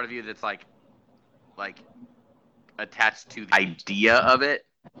another part of you that's like attached to the idea of it?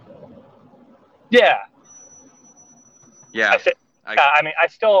 Yeah. Yeah. I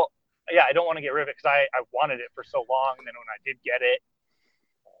don't want to get rid of it because I wanted it for so long, and then when I did get it,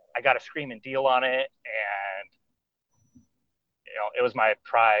 I got a screaming deal on it, and it was my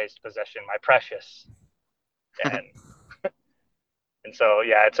prized possession, my precious, and and so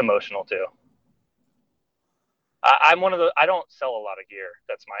yeah, it's emotional too. I'm one of the. I don't sell a lot of gear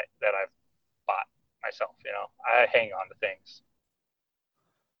that I've bought myself. I hang on to things.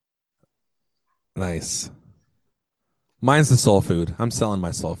 Nice. Mine's the soul food. I'm selling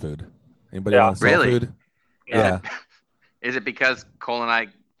my soul food. Anybody want soul really? food? No. Yeah. Is it because Cole and I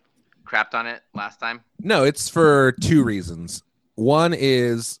crapped on it last time? No, it's for 2 reasons. One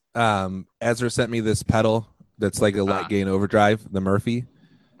is Ezra sent me this pedal that's like a light gain overdrive, the Murphy,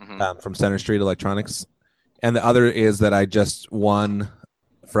 from Center Street Electronics. And the other is that I just won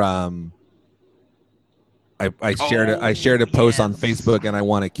from I shared a post on Facebook, and I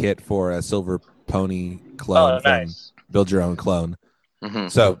won a kit for a silver pony clone from nice. Build Your Own Clone. Mm-hmm.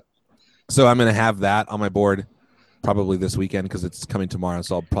 So I'm going to have that on my board probably this weekend because it's coming tomorrow.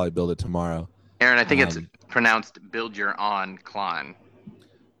 So I'll probably build it tomorrow. Aaron, I think it's pronounced Build Your Own Clone.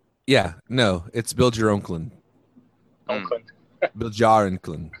 Yeah, no, it's Build Your Own Clone. Build Your Own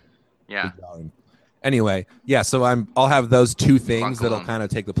Clone. Yeah. Anyway, yeah, so I'll have those two things that'll kind of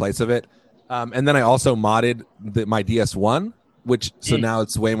take the place of it. And then I also modded my DS1, which so now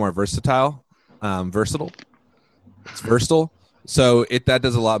it's way more versatile. Versatile. It's versatile. So that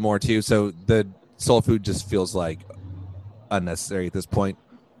does a lot more too. So the soul food just feels like unnecessary at this point.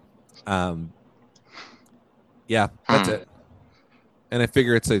 Yeah, that's it. And I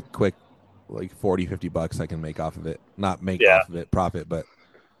figure it's a quick like $40-$50 I can make off of it. Not make off of it profit, but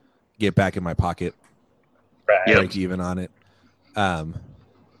get back in my pocket. Right. Break even on it.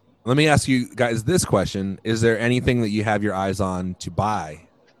 Let me ask you guys this question. Is there anything that you have your eyes on to buy?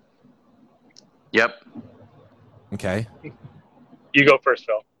 Yep. Okay. You go first,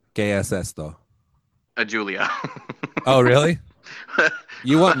 Phil. KSS though. A Julia. Oh, really?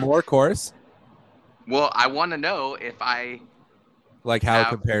 You want more course? Well, I want to know if I like how it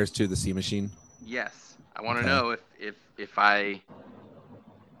compares to the C machine. Yes, I want to know if I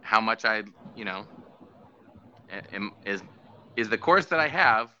how much I is the course that I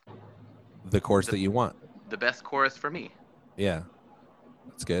have the course that you want, the best course for me. Yeah,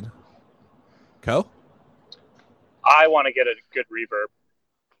 that's good. Coe? I want to get a good reverb.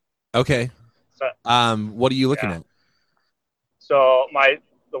 Okay. So, what are you looking at? So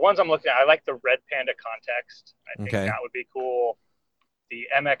the ones I'm looking at, I like the Red Panda Context. I think that would be cool. The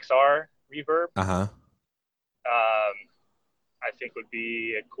MXR reverb. I think would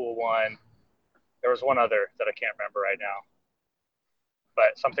be a cool one. There was one other that I can't remember right now,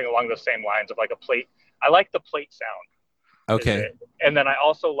 but something along those same lines of like a plate. I like the plate sound. Okay. And then I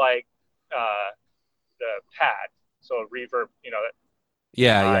also like the pad. So a reverb,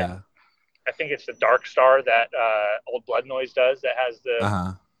 Yeah. I think it's the Dark Star that Old Blood Noise does that has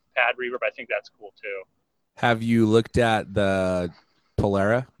the pad reverb. I think that's cool too. Have you looked at the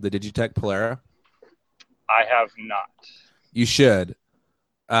Polara, the Digitech Polara? I have not. You should,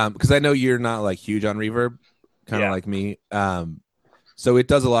 because I know you're not like huge on reverb, kind of like me. So it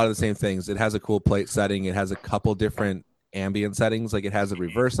does a lot of the same things. It has a cool plate setting. It has a couple different ambient settings. Like it has a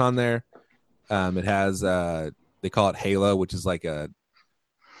reverse on there. It has they call it Halo, which is like a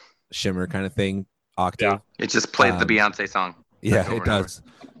shimmer kind of thing. Octave. It just played the Beyonce song. Yeah, it does.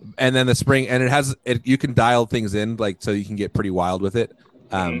 And then the spring, and it has you can dial things in like so you can get pretty wild with it.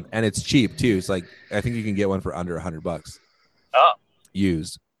 And it's cheap too. It's like I think you can get one for under $100.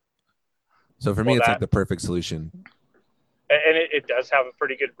 Used. So for me, it's like the perfect solution. And it does have a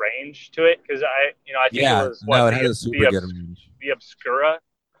pretty good range to it because I think it was it has a super good range. The Obscura.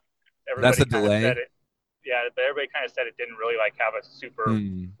 That's a delay. But everybody kind of said it didn't really like have a super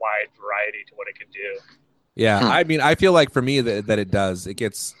wide variety to what it could do. Yeah, I mean, I feel like for me that it does. It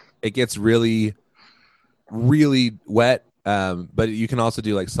gets really, really wet. But you can also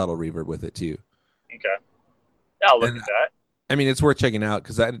do like subtle reverb with it too. Okay. Yeah, I'll look at that. I mean, it's worth checking out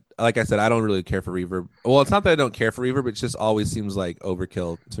because like I said, I don't really care for reverb. Well, it's not that I don't care for reverb. It just always seems like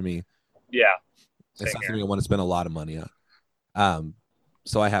overkill to me. Yeah. It's not something I want to spend a lot of money on.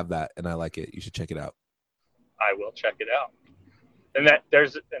 So I have that and I like it. You should check it out. I will check it out. And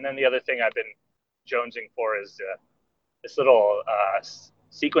then the other thing I've been jonesing for is this little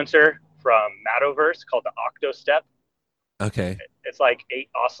sequencer from Mattoverse called the Octostep. Okay. It's like 8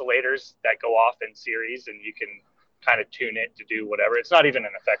 oscillators that go off in series, and you can kind of tune it to do whatever. It's not even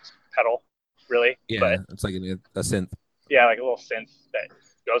an effects pedal, really. Yeah, but it's like a synth. Yeah, like a little synth that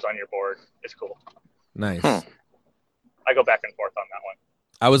goes on your board. It's cool. Nice. I go back and forth on that one.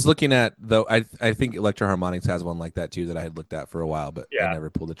 I was looking at, though, I think Electro Harmonics has one like that, too, that I had looked at for a while, but I never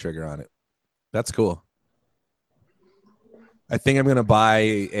pulled the trigger on it. That's cool. I think I'm going to buy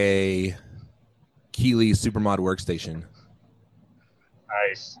a Keeley Supermod workstation.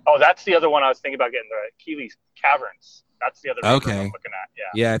 Nice. Oh, that's the other one I was thinking about getting, the Keeley Caverns. That's the other one I'm looking at.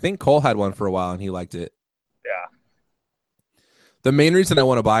 Yeah, I think Cole had one for a while, and he liked it. Yeah. The main reason I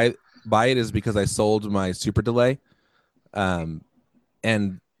want to buy it is because I sold my Super Delay.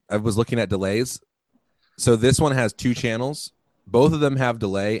 And I was looking at delays. So this one has 2 channels. Both of them have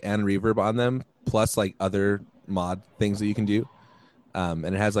delay and reverb on them, plus like other mod things that you can do. And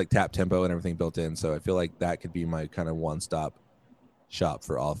it has like tap tempo and everything built in. So I feel like that could be my kind of one-stop shop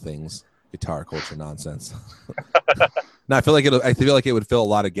for all things guitar culture nonsense. No, I feel like it would fill a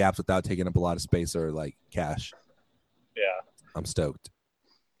lot of gaps without taking up a lot of space or like cash. Yeah. I'm stoked.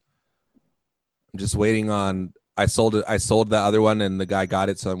 I'm just waiting on I sold it. I sold the other one, and the guy got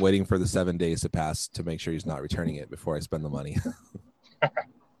it. So I'm waiting for the 7 days to pass to make sure he's not returning it before I spend the money.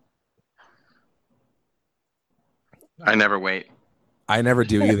 I never wait. I never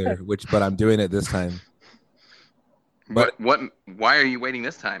do either. But I'm doing it this time. But What? Why are you waiting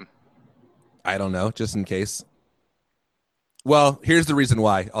this time? I don't know, just in case. Well, here's the reason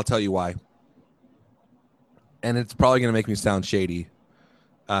why. I'll tell you why. And it's probably going to make me sound shady.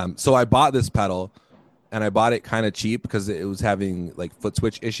 So I bought this pedal, and I bought it kind of cheap because it was having like foot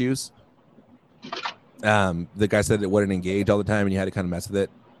switch issues. The guy said it wouldn't engage all the time, and you had to kind of mess with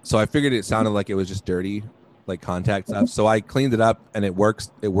it. So I figured it sounded like it was just dirty, like contact stuff. So I cleaned it up, and it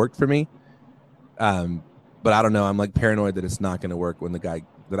works. It worked for me. But I don't know. I'm like paranoid that it's not going to work when the guy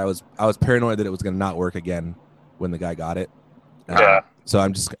that I was paranoid that it was going to not work again when the guy got it. Yeah. So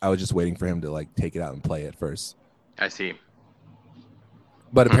I was just waiting for him to like take it out and play it first. I see.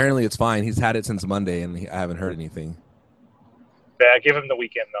 But apparently it's fine. He's had it since Monday, and I haven't heard anything. Yeah, give him the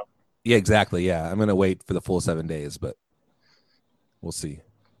weekend though. Yeah, exactly. Yeah, I'm gonna wait for the full 7 days, but we'll see.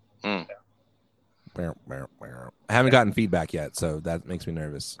 Mm. I haven't gotten feedback yet, so that makes me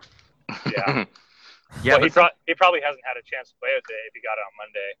nervous. Yeah. Yeah, Well, he probably hasn't had a chance to play with it if he got it on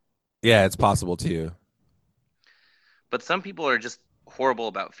Monday. Yeah, it's possible too. but some people are just horrible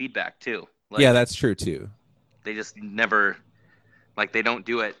about feedback too. Like, Yeah, that's true too. they just never, like, they don't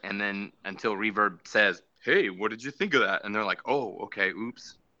do it, and then until Reverb says, "Hey, what did you think of that?" and they're like, "Oh, okay,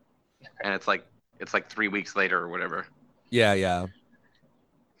 oops," and it's like 3 weeks later or whatever. Yeah.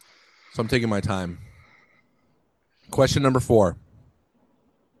 So I'm taking my time. Question number 4.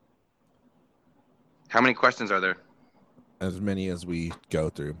 How many questions are there? As many as we go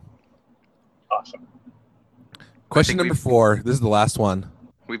through. Awesome. Question number 4. This is the last one.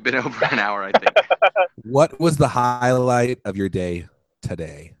 We've been over an hour, I think. What was the highlight of your day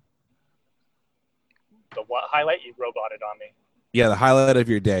today? The what highlight? You roboted on me. Yeah, the highlight of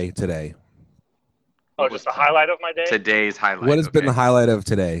your day today. Oh, just the highlight of my day? Today's highlight. What has been the highlight of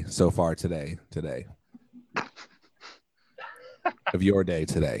today so far today? Of your day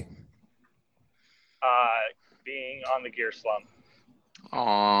today? Being on the gear slump.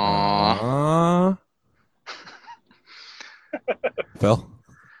 Aww. Phil?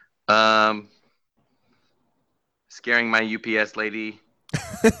 Scaring my UPS lady.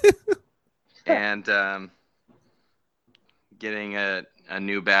 And getting a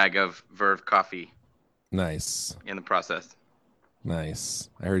new bag of Verve coffee Nice. in the process. Nice.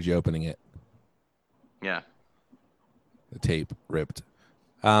 I heard you opening it. Yeah. The tape ripped.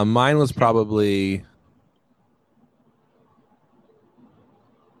 Mine was probably...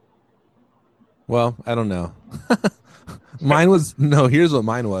 Well, I don't know. Mine was... No, here's what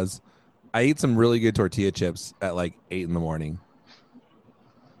mine was. I ate some really good tortilla chips at like 8 in the morning.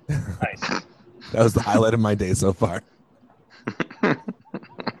 Nice. That was the highlight of my day so far.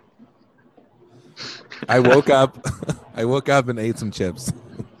 I woke up and ate some chips.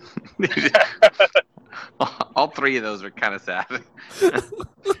 All three of those are kind of sad.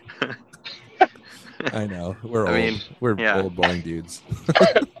 I know. We're I old. mean, We're yeah. old, boring dudes.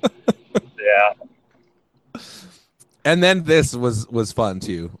 Yeah. And then this was fun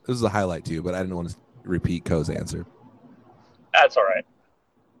too. This was a highlight too, but I didn't want to repeat Coe's answer. That's all right.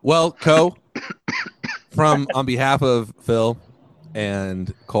 Well, Coe, on behalf of Phil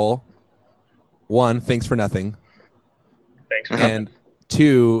and Cole, 1, thanks for nothing. Thanks for And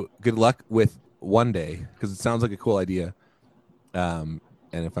 2, good luck with one day, because it sounds like a cool idea. And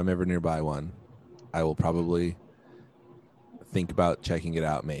if I'm ever nearby one, I will probably think about checking it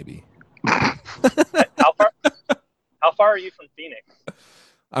out, maybe. How far are you from Phoenix?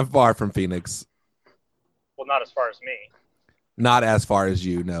 I'm far from Phoenix. Well, not as far as me. Not as far as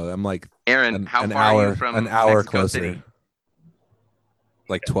you, no. I'm like Aaron, how an far hour, are you from an hour Mexico closer. City?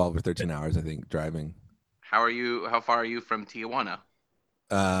 Like 12 or 13 hours, I think, driving. How far are you from Tijuana?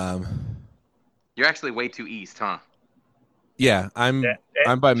 You're actually way too east, huh? Yeah, I'm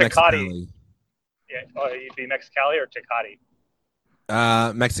by Tecate. Mexicali. Yeah. Oh, you'd be Mexicali or Tecate?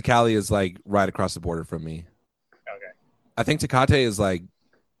 Mexicali is like right across the border from me. Okay. I think Tecate is like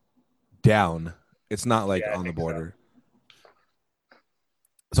down. It's not like Yeah, I on the think so. border.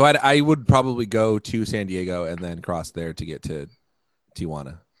 So I would probably go to San Diego and then cross there to get to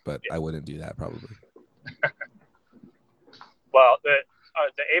Tijuana, but Yeah. I wouldn't do that probably. Well,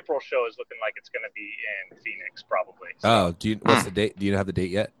 the April show is looking like it's going to be in Phoenix, probably. So Oh, what's the date? Do you have the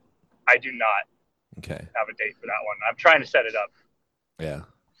date yet? I do not Okay. have a date for that one. I'm trying to set it up. Yeah.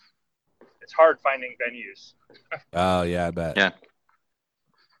 It's hard finding venues. Oh, yeah, I bet. Yeah.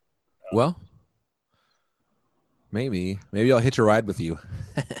 Well, maybe I'll hitch a ride with you.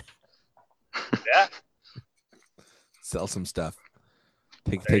 Yeah. Sell some stuff.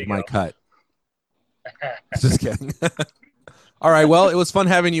 There Take you my go. cut. Just kidding. All right. Well, it was fun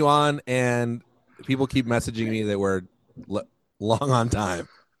having you on, and people keep messaging me that we're long on time.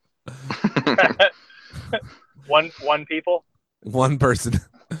 One people. One person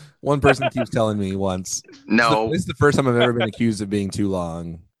keeps telling me once. No. This is the first time I've ever been accused of being too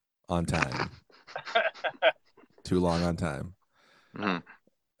long on time. Too long on time.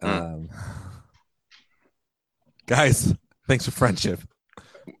 Guys, thanks for friendship.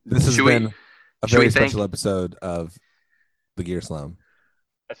 This has been a very special episode of the Gear Slum.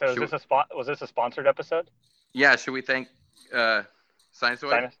 So was this a sponsored episode? Yeah, should we thank Sinusoid?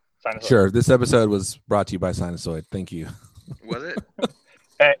 Sinusoid. Sure. This episode was brought to you by Sinusoid. Thank you. Was it?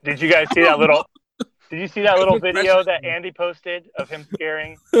 Hey, did you guys see that little? Did you see that little video that Andy posted of him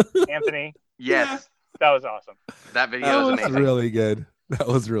scaring Anthony? Yes. That was awesome. That video was amazing. Really good. That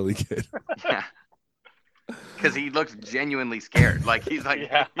was really good. Yeah. Because he looks genuinely scared. Like he's like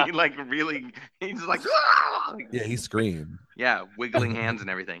he like really he's like yeah, he screamed. Yeah, wiggling hands and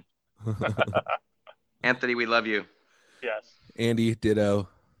everything. Anthony, we love you. Yes. Andy, ditto.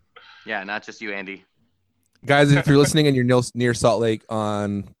 Yeah, not just you, Andy. Guys, if you're listening and you're near Salt Lake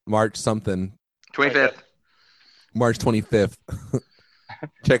on March 25th. March 25th.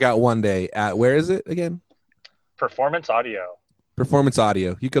 Check out One Day at, where is it again? Performance Audio. Performance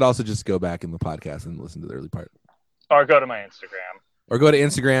Audio. You could also just go back in the podcast and listen to the early part. Or go to my Instagram. Or go to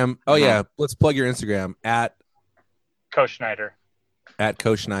Instagram. Oh, yeah. Let's plug your Instagram at Coe Schneider. At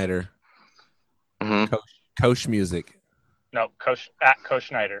Coe Schneider. Mm-hmm. Coach Music. No, at Coe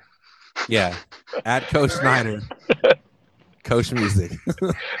Schneider. Yeah. At Coe Schneider. Coach Music.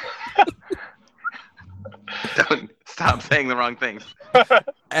 Don't stop saying the wrong things.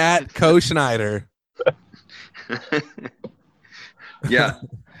 At Coe Schneider. Yeah.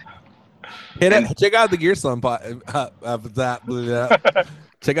 Check out the Gear Slum Check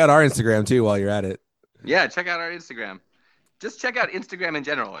out our Instagram too while you're at it. Yeah, check out our Instagram. Just check out Instagram in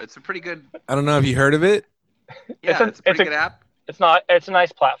general. It's a pretty good. I don't know if you heard of it. Yeah, it's a pretty good app. It's a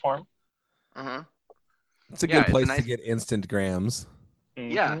nice platform. Uh-huh. It's a good place to get instant grams.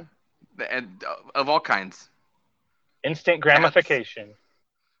 Mm-hmm. Yeah, and of all kinds. Instant gramification.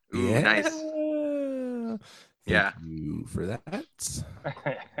 Ooh, yeah. Nice. Thank you for that.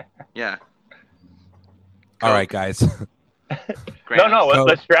 Yeah. All right, guys. No,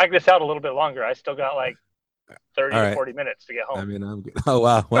 let's drag this out a little bit longer. I still got like 30 or 40 minutes to get home. I mean, I'm good. Oh,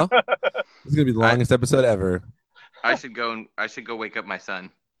 wow. Well, this is going to be the longest episode ever. I should go wake up my son.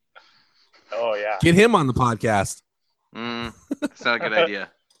 Oh, yeah. Get him on the podcast. That's not a good idea.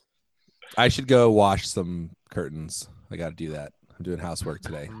 I should go wash some curtains. I got to do that. I'm doing housework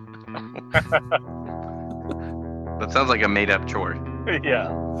today. That sounds like a made-up chore. Yeah.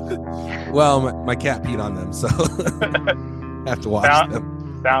 Well, my cat peed on them, so I have to wash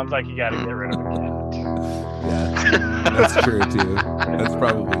them. Sounds like you got to get rid of the cat. Yeah, that's true, too. That's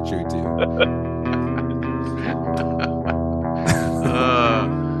probably true, too.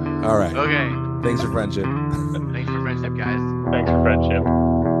 All right. Okay. Thanks for friendship. Thanks for friendship, guys. Thanks for friendship.